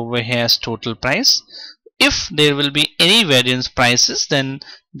taken up over here as total price. If there will be any variance prices, then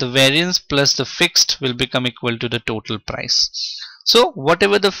the variance plus the fixed will become equal to the total price. So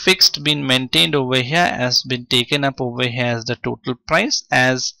whatever the fixed been maintained over here has been taken up over here as the total price,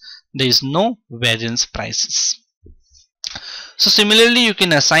 as there is no variance prices. So similarly, you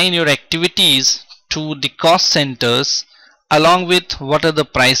can assign your activities to the cost centers along with what are the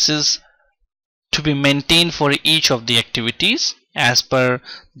prices to be maintained for each of the activities as per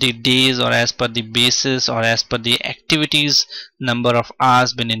the days, or as per the basis, or as per the activities number of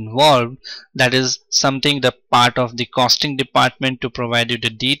hours been involved. That is something the part of the costing department to provide you the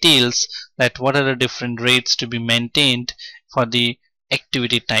details that what are the different rates to be maintained for the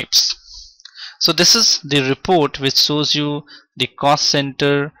activity types. So this is the report which shows you the cost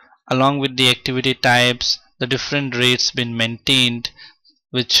center along with the activity types, the different rates been maintained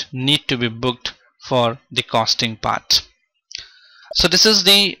which need to be booked for the costing part. So this is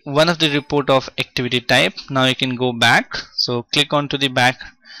the one of the report of activity type. Now you can go back. So click onto the back,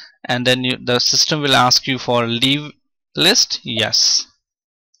 and then the system will ask you for leave list. Yes.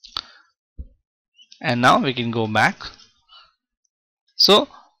 And now we can go back. So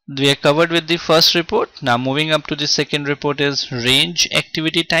we are covered with the first report. Now moving up to the second report is range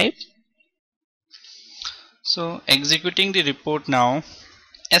activity type. So executing the report now,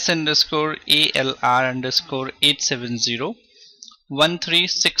 S underscore ALR underscore 870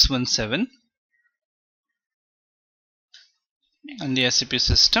 13617 on the SAP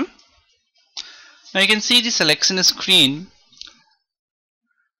system. Now you can see the selection screen,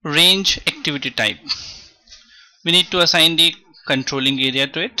 range activity type. We need to assign the controlling area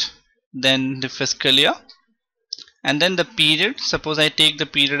to it, then the fiscal year, and then the period. Suppose I take the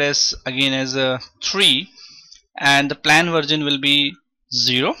period as again as a 3, and the plan version will be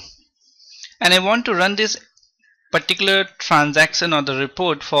 0, and I want to run this particular transaction or the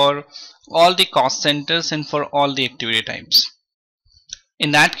report for all the cost centers and for all the activity types.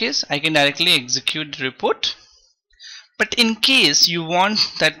 In that case, I can directly execute the report. But in case you want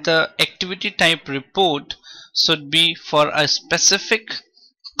that the activity type report should be for a specific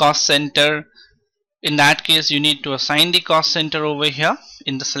cost center, in that case you need to assign the cost center over here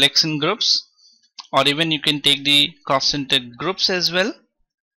in the selection groups, or even you can take the cost center groups as well.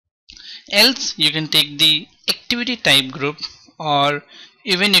 Else you can take the activity type group, or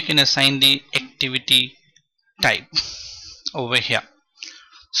even you can assign the activity type over here.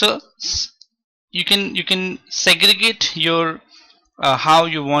 So you can segregate your how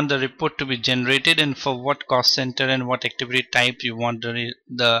you want the report to be generated and for what cost center and what activity type you want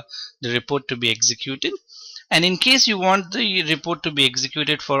the report to be executed. And in case you want the report to be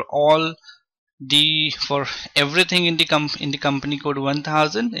executed for all for everything in the company code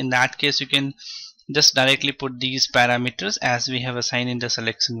 1000, in that case you can just directly put these parameters as we have assigned in the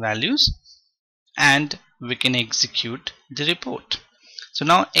selection values, and we can execute the report. So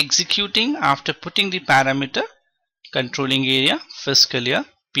now executing after putting the parameter, controlling area, fiscal year,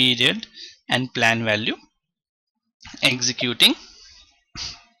 period and plan value, executing.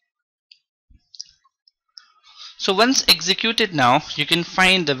 So once executed, now you can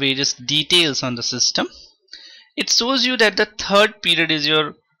find the various details on the system. It shows you that the third period is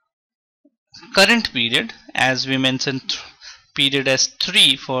your current period, as we mentioned period as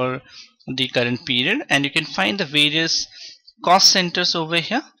 3 for the current period, and you can find the various cost centers over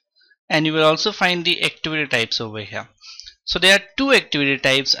here, and you will also find the activity types over here. So there are two activity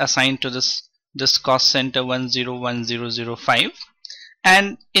types assigned to this cost center 101005,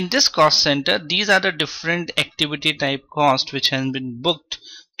 and in this cost center these are the different activity type cost which has been booked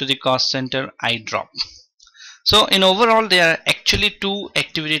to the cost center iDrop. So in overall there are actually two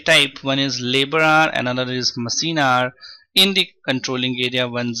activity type, one is labor hour, another is machine hour in the controlling area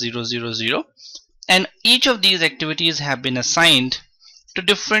 1000, and each of these activities have been assigned to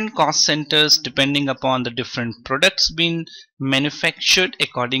different cost centers depending upon the different products being manufactured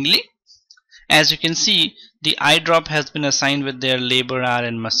accordingly. As you can see, the iDrop has been assigned with their labor hour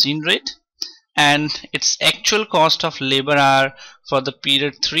and machine rate, and its actual cost of labor hour for the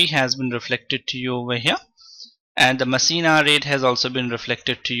period 3 has been reflected to you over here, and the machine hour rate has also been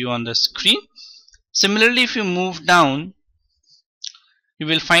reflected to you on the screen. Similarly, if you move down, you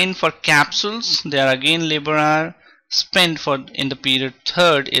will find for capsules there again labor hour spent for in the period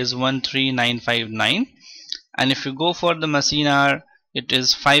 3rd is 13959, and if you go for the machine hour it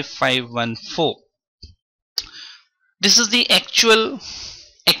is 5514. This is the actual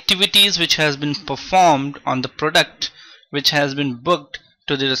activities which has been performed on the product which has been booked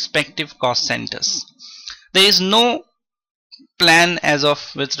to the respective cost centers. There is no plan as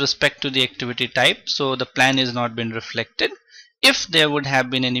of with respect to the activity type, so the plan is not been reflected. If there would have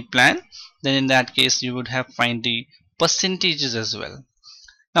been any plan, then in that case you would have find the percentages as well.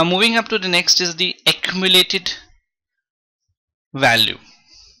 Now moving up to the next is the accumulated value.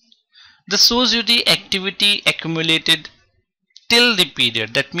 This shows you the activity accumulated till the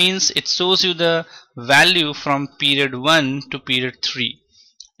period. That means it shows you the value from period 1 to period 3.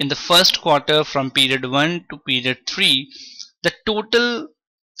 In the first quarter from period 1 to period 3, the total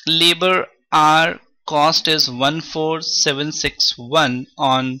labor hour cost is 14761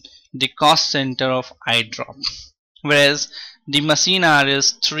 on the cost center of iDrop, whereas the machine hour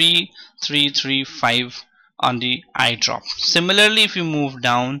is 3335 on the iDrop. Similarly, if you move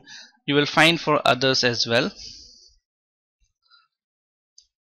down, you will find for others as well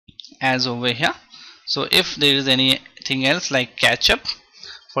as over here. So if there is anything else like catch up,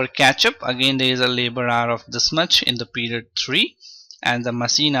 for catch up again there is a labor hour of this much in the period 3 and the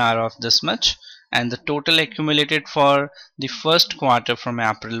machine hour of this much, and the total accumulated for the first quarter from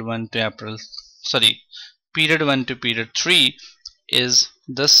period 1 to period 3 is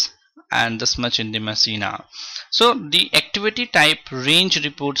this and this much in the machine hour. So the activity type range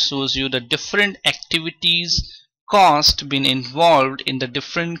report shows you the different activities cost been involved in the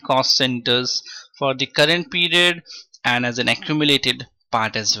different cost centers for the current period and as an accumulated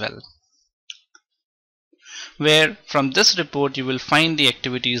part as well, where from this report you will find the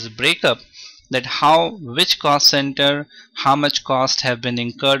activities breakup, that which cost center, how much cost have been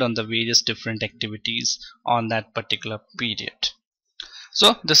incurred on the various different activities on that particular period.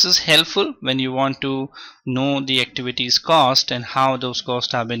 So this is helpful when you want to know the activities cost and how those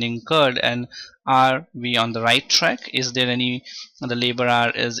costs have been incurred, and are we on the right track, is there any the labor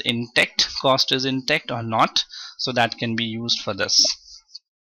hour is intact, cost is intact or not. So that can be used for this.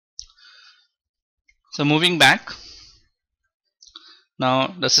 So moving back,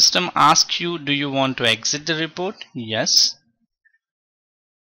 now the system asks you, do you want to exit the report? Yes.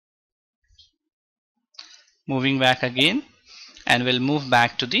 Moving back again, and we'll move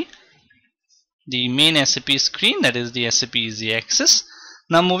back to the main SAP screen, that is the SAP Easy Access.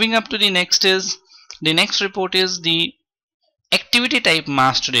 Now moving up to the next report is the activity type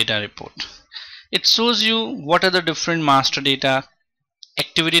master data report. It shows you what are the different master data,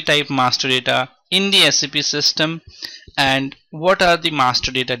 activity type master data in the SAP system, and what are the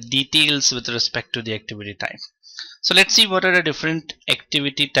master data details with respect to the activity type. So let's see what are the different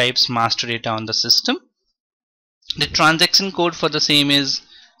activity types master data on the system. The transaction code for the same is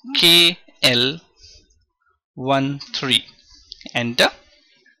KL13. Enter.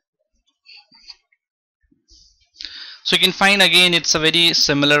 So you can find again it's a very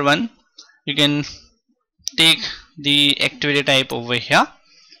similar one. You can take the activity type over here,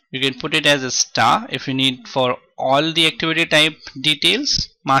 You can put it as a star if you need for all the activity type details,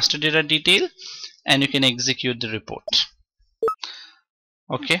 master data detail, and you can execute the report.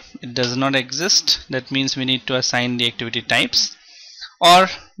 Okay, it does not exist. That means we need to assign the activity types, or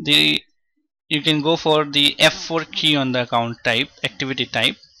you can go for the F4 key on the account type, activity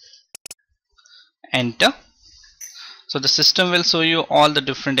type, enter. So the system will show you all the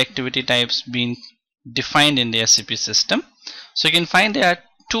different activity types being defined in the SAP system. So you can find there are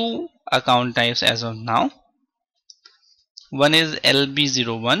two account types as of now. One is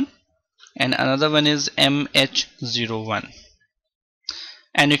LB01 and another one is MH01,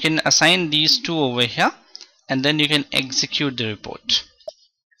 and you can assign these two over here, and then you can execute the report.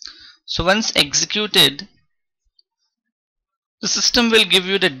 So once executed, the system will give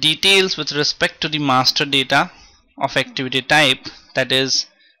you the details with respect to the master data of activity type, that is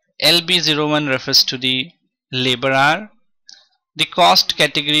LB01 refers to the labor hour, the cost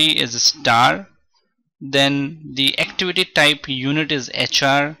category is star, then the activity type unit is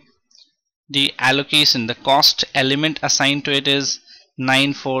HR, the allocation, the cost element assigned to it is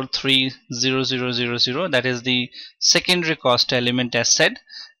 9430000, that is the secondary cost element as said.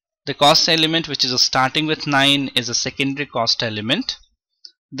 The cost element which is starting with 9 is a secondary cost element.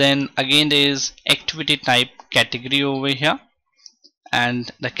 Then again there is activity type category over here,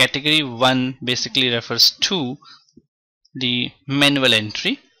 and the category 1 basically refers to the manual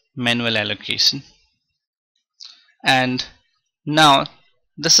entry, manual allocation. And now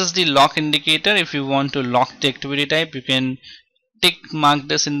this is the lock indicator. If you want to lock the activity type, you can tick mark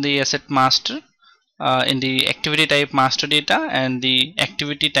this in the asset master, in the activity type master data, and the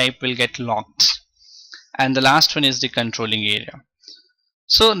activity type will get locked. And the last one is the controlling area.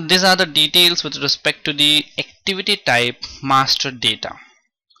 So these are the details with respect to the activity type master data.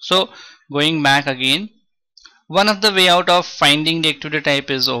 So going back again, one of the way out of finding the activity type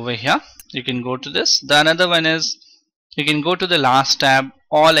is over here. You can go to this. The another one is you can go to the last tab,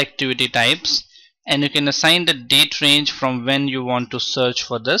 all activity types, and you can assign the date range from when you want to search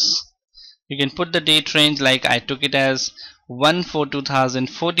for this. You can put the date range like I took it as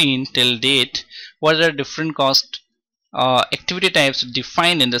 1/4/2014 till date. What are different cost activity types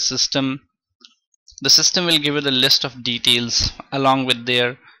defined in the system? The system will give you the list of details along with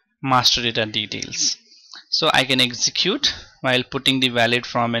their master data details. So I can execute while putting the valid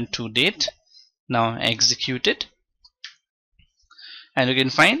from and to date. Now execute it, and you can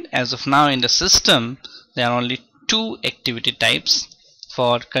find as of now in the system there are only two activity types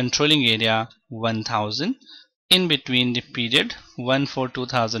for controlling area 1000 in between the period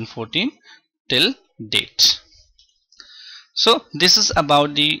 1/4/2014 till date. So this is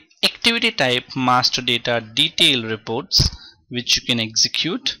about the activity type master data detail reports which you can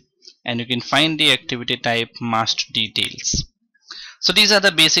execute, and you can find the activity type master details. So these are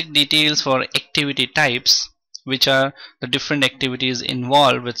the basic details for activity types, which are the different activities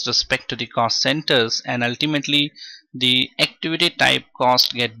involved with respect to the cost centers, and ultimately the activity type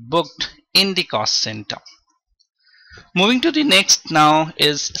cost get booked in the cost center. Moving to the next now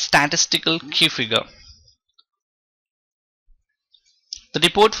is statistical key figure. The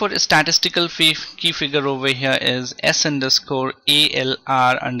report for statistical key figure over here is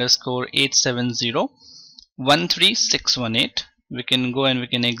S_ALR_870136618. We can go and we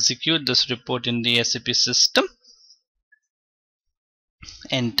can execute this report in the SAP system.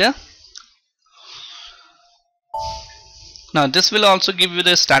 Enter. Now this will also give you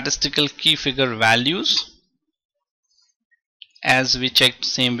the statistical key figure values as we checked,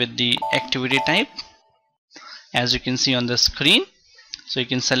 same with the activity type, as you can see on the screen. So you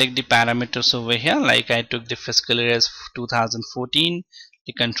can select the parameters over here, like I took the fiscal year as 2014,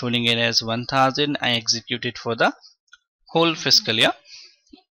 the controlling area as 1000. I executed for the whole fiscal year,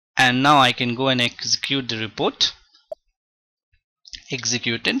 and now I can go and execute the report.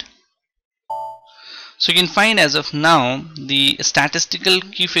 Executed. So you can find as of now the statistical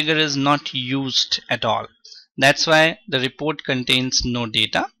key figure is not used at all. That's why the report contains no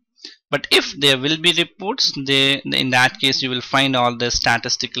data. But if there will be reports, in that case you will find all the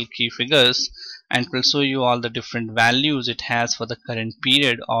statistical key figures, and it will show you all the different values it has for the current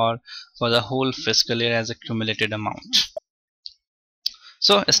period or for the whole fiscal year as a cumulated amount.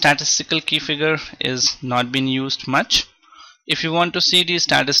 So a statistical key figure is not been used much. If you want to see the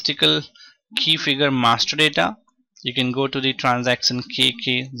statistical key figure master data, you can go to the transaction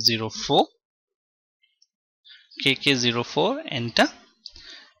KK04, enter,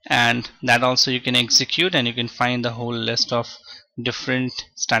 and that also you can execute, and you can find the whole list of different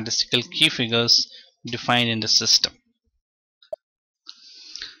statistical key figures defined in the system.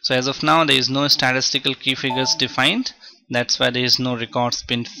 So as of now there is no statistical key figures defined. That's why there is no records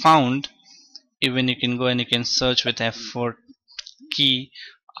been found. Even you can go and you can search with F4 key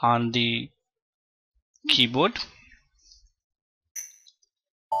on the keyboard.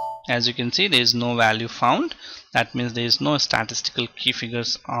 As you can see, there is no value found. That means there is no statistical key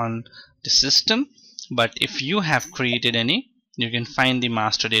figures on the system. But if you have created any, you can find the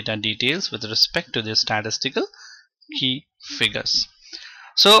master data details with respect to the statistical key figures.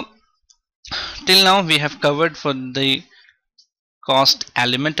 So till now we have covered for the cost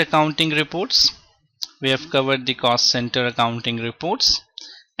element accounting reports, we have covered the cost center accounting reports,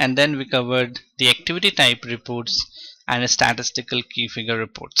 and then we covered the activity type reports and statistical key figure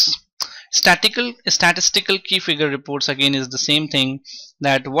reports. Statistical key figure reports again is the same thing,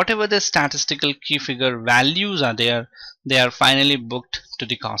 that whatever the statistical key figure values are there, they are finally booked to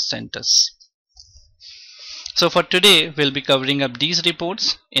the cost centers. So for today we'll be covering up these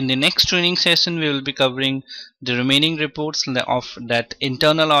reports. In the next training session we will be covering the remaining reports of that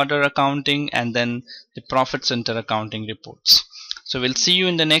internal order accounting and then the profit center accounting reports. So we'll see you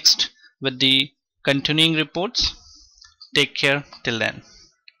in the next with the continuing reports. Take care till then.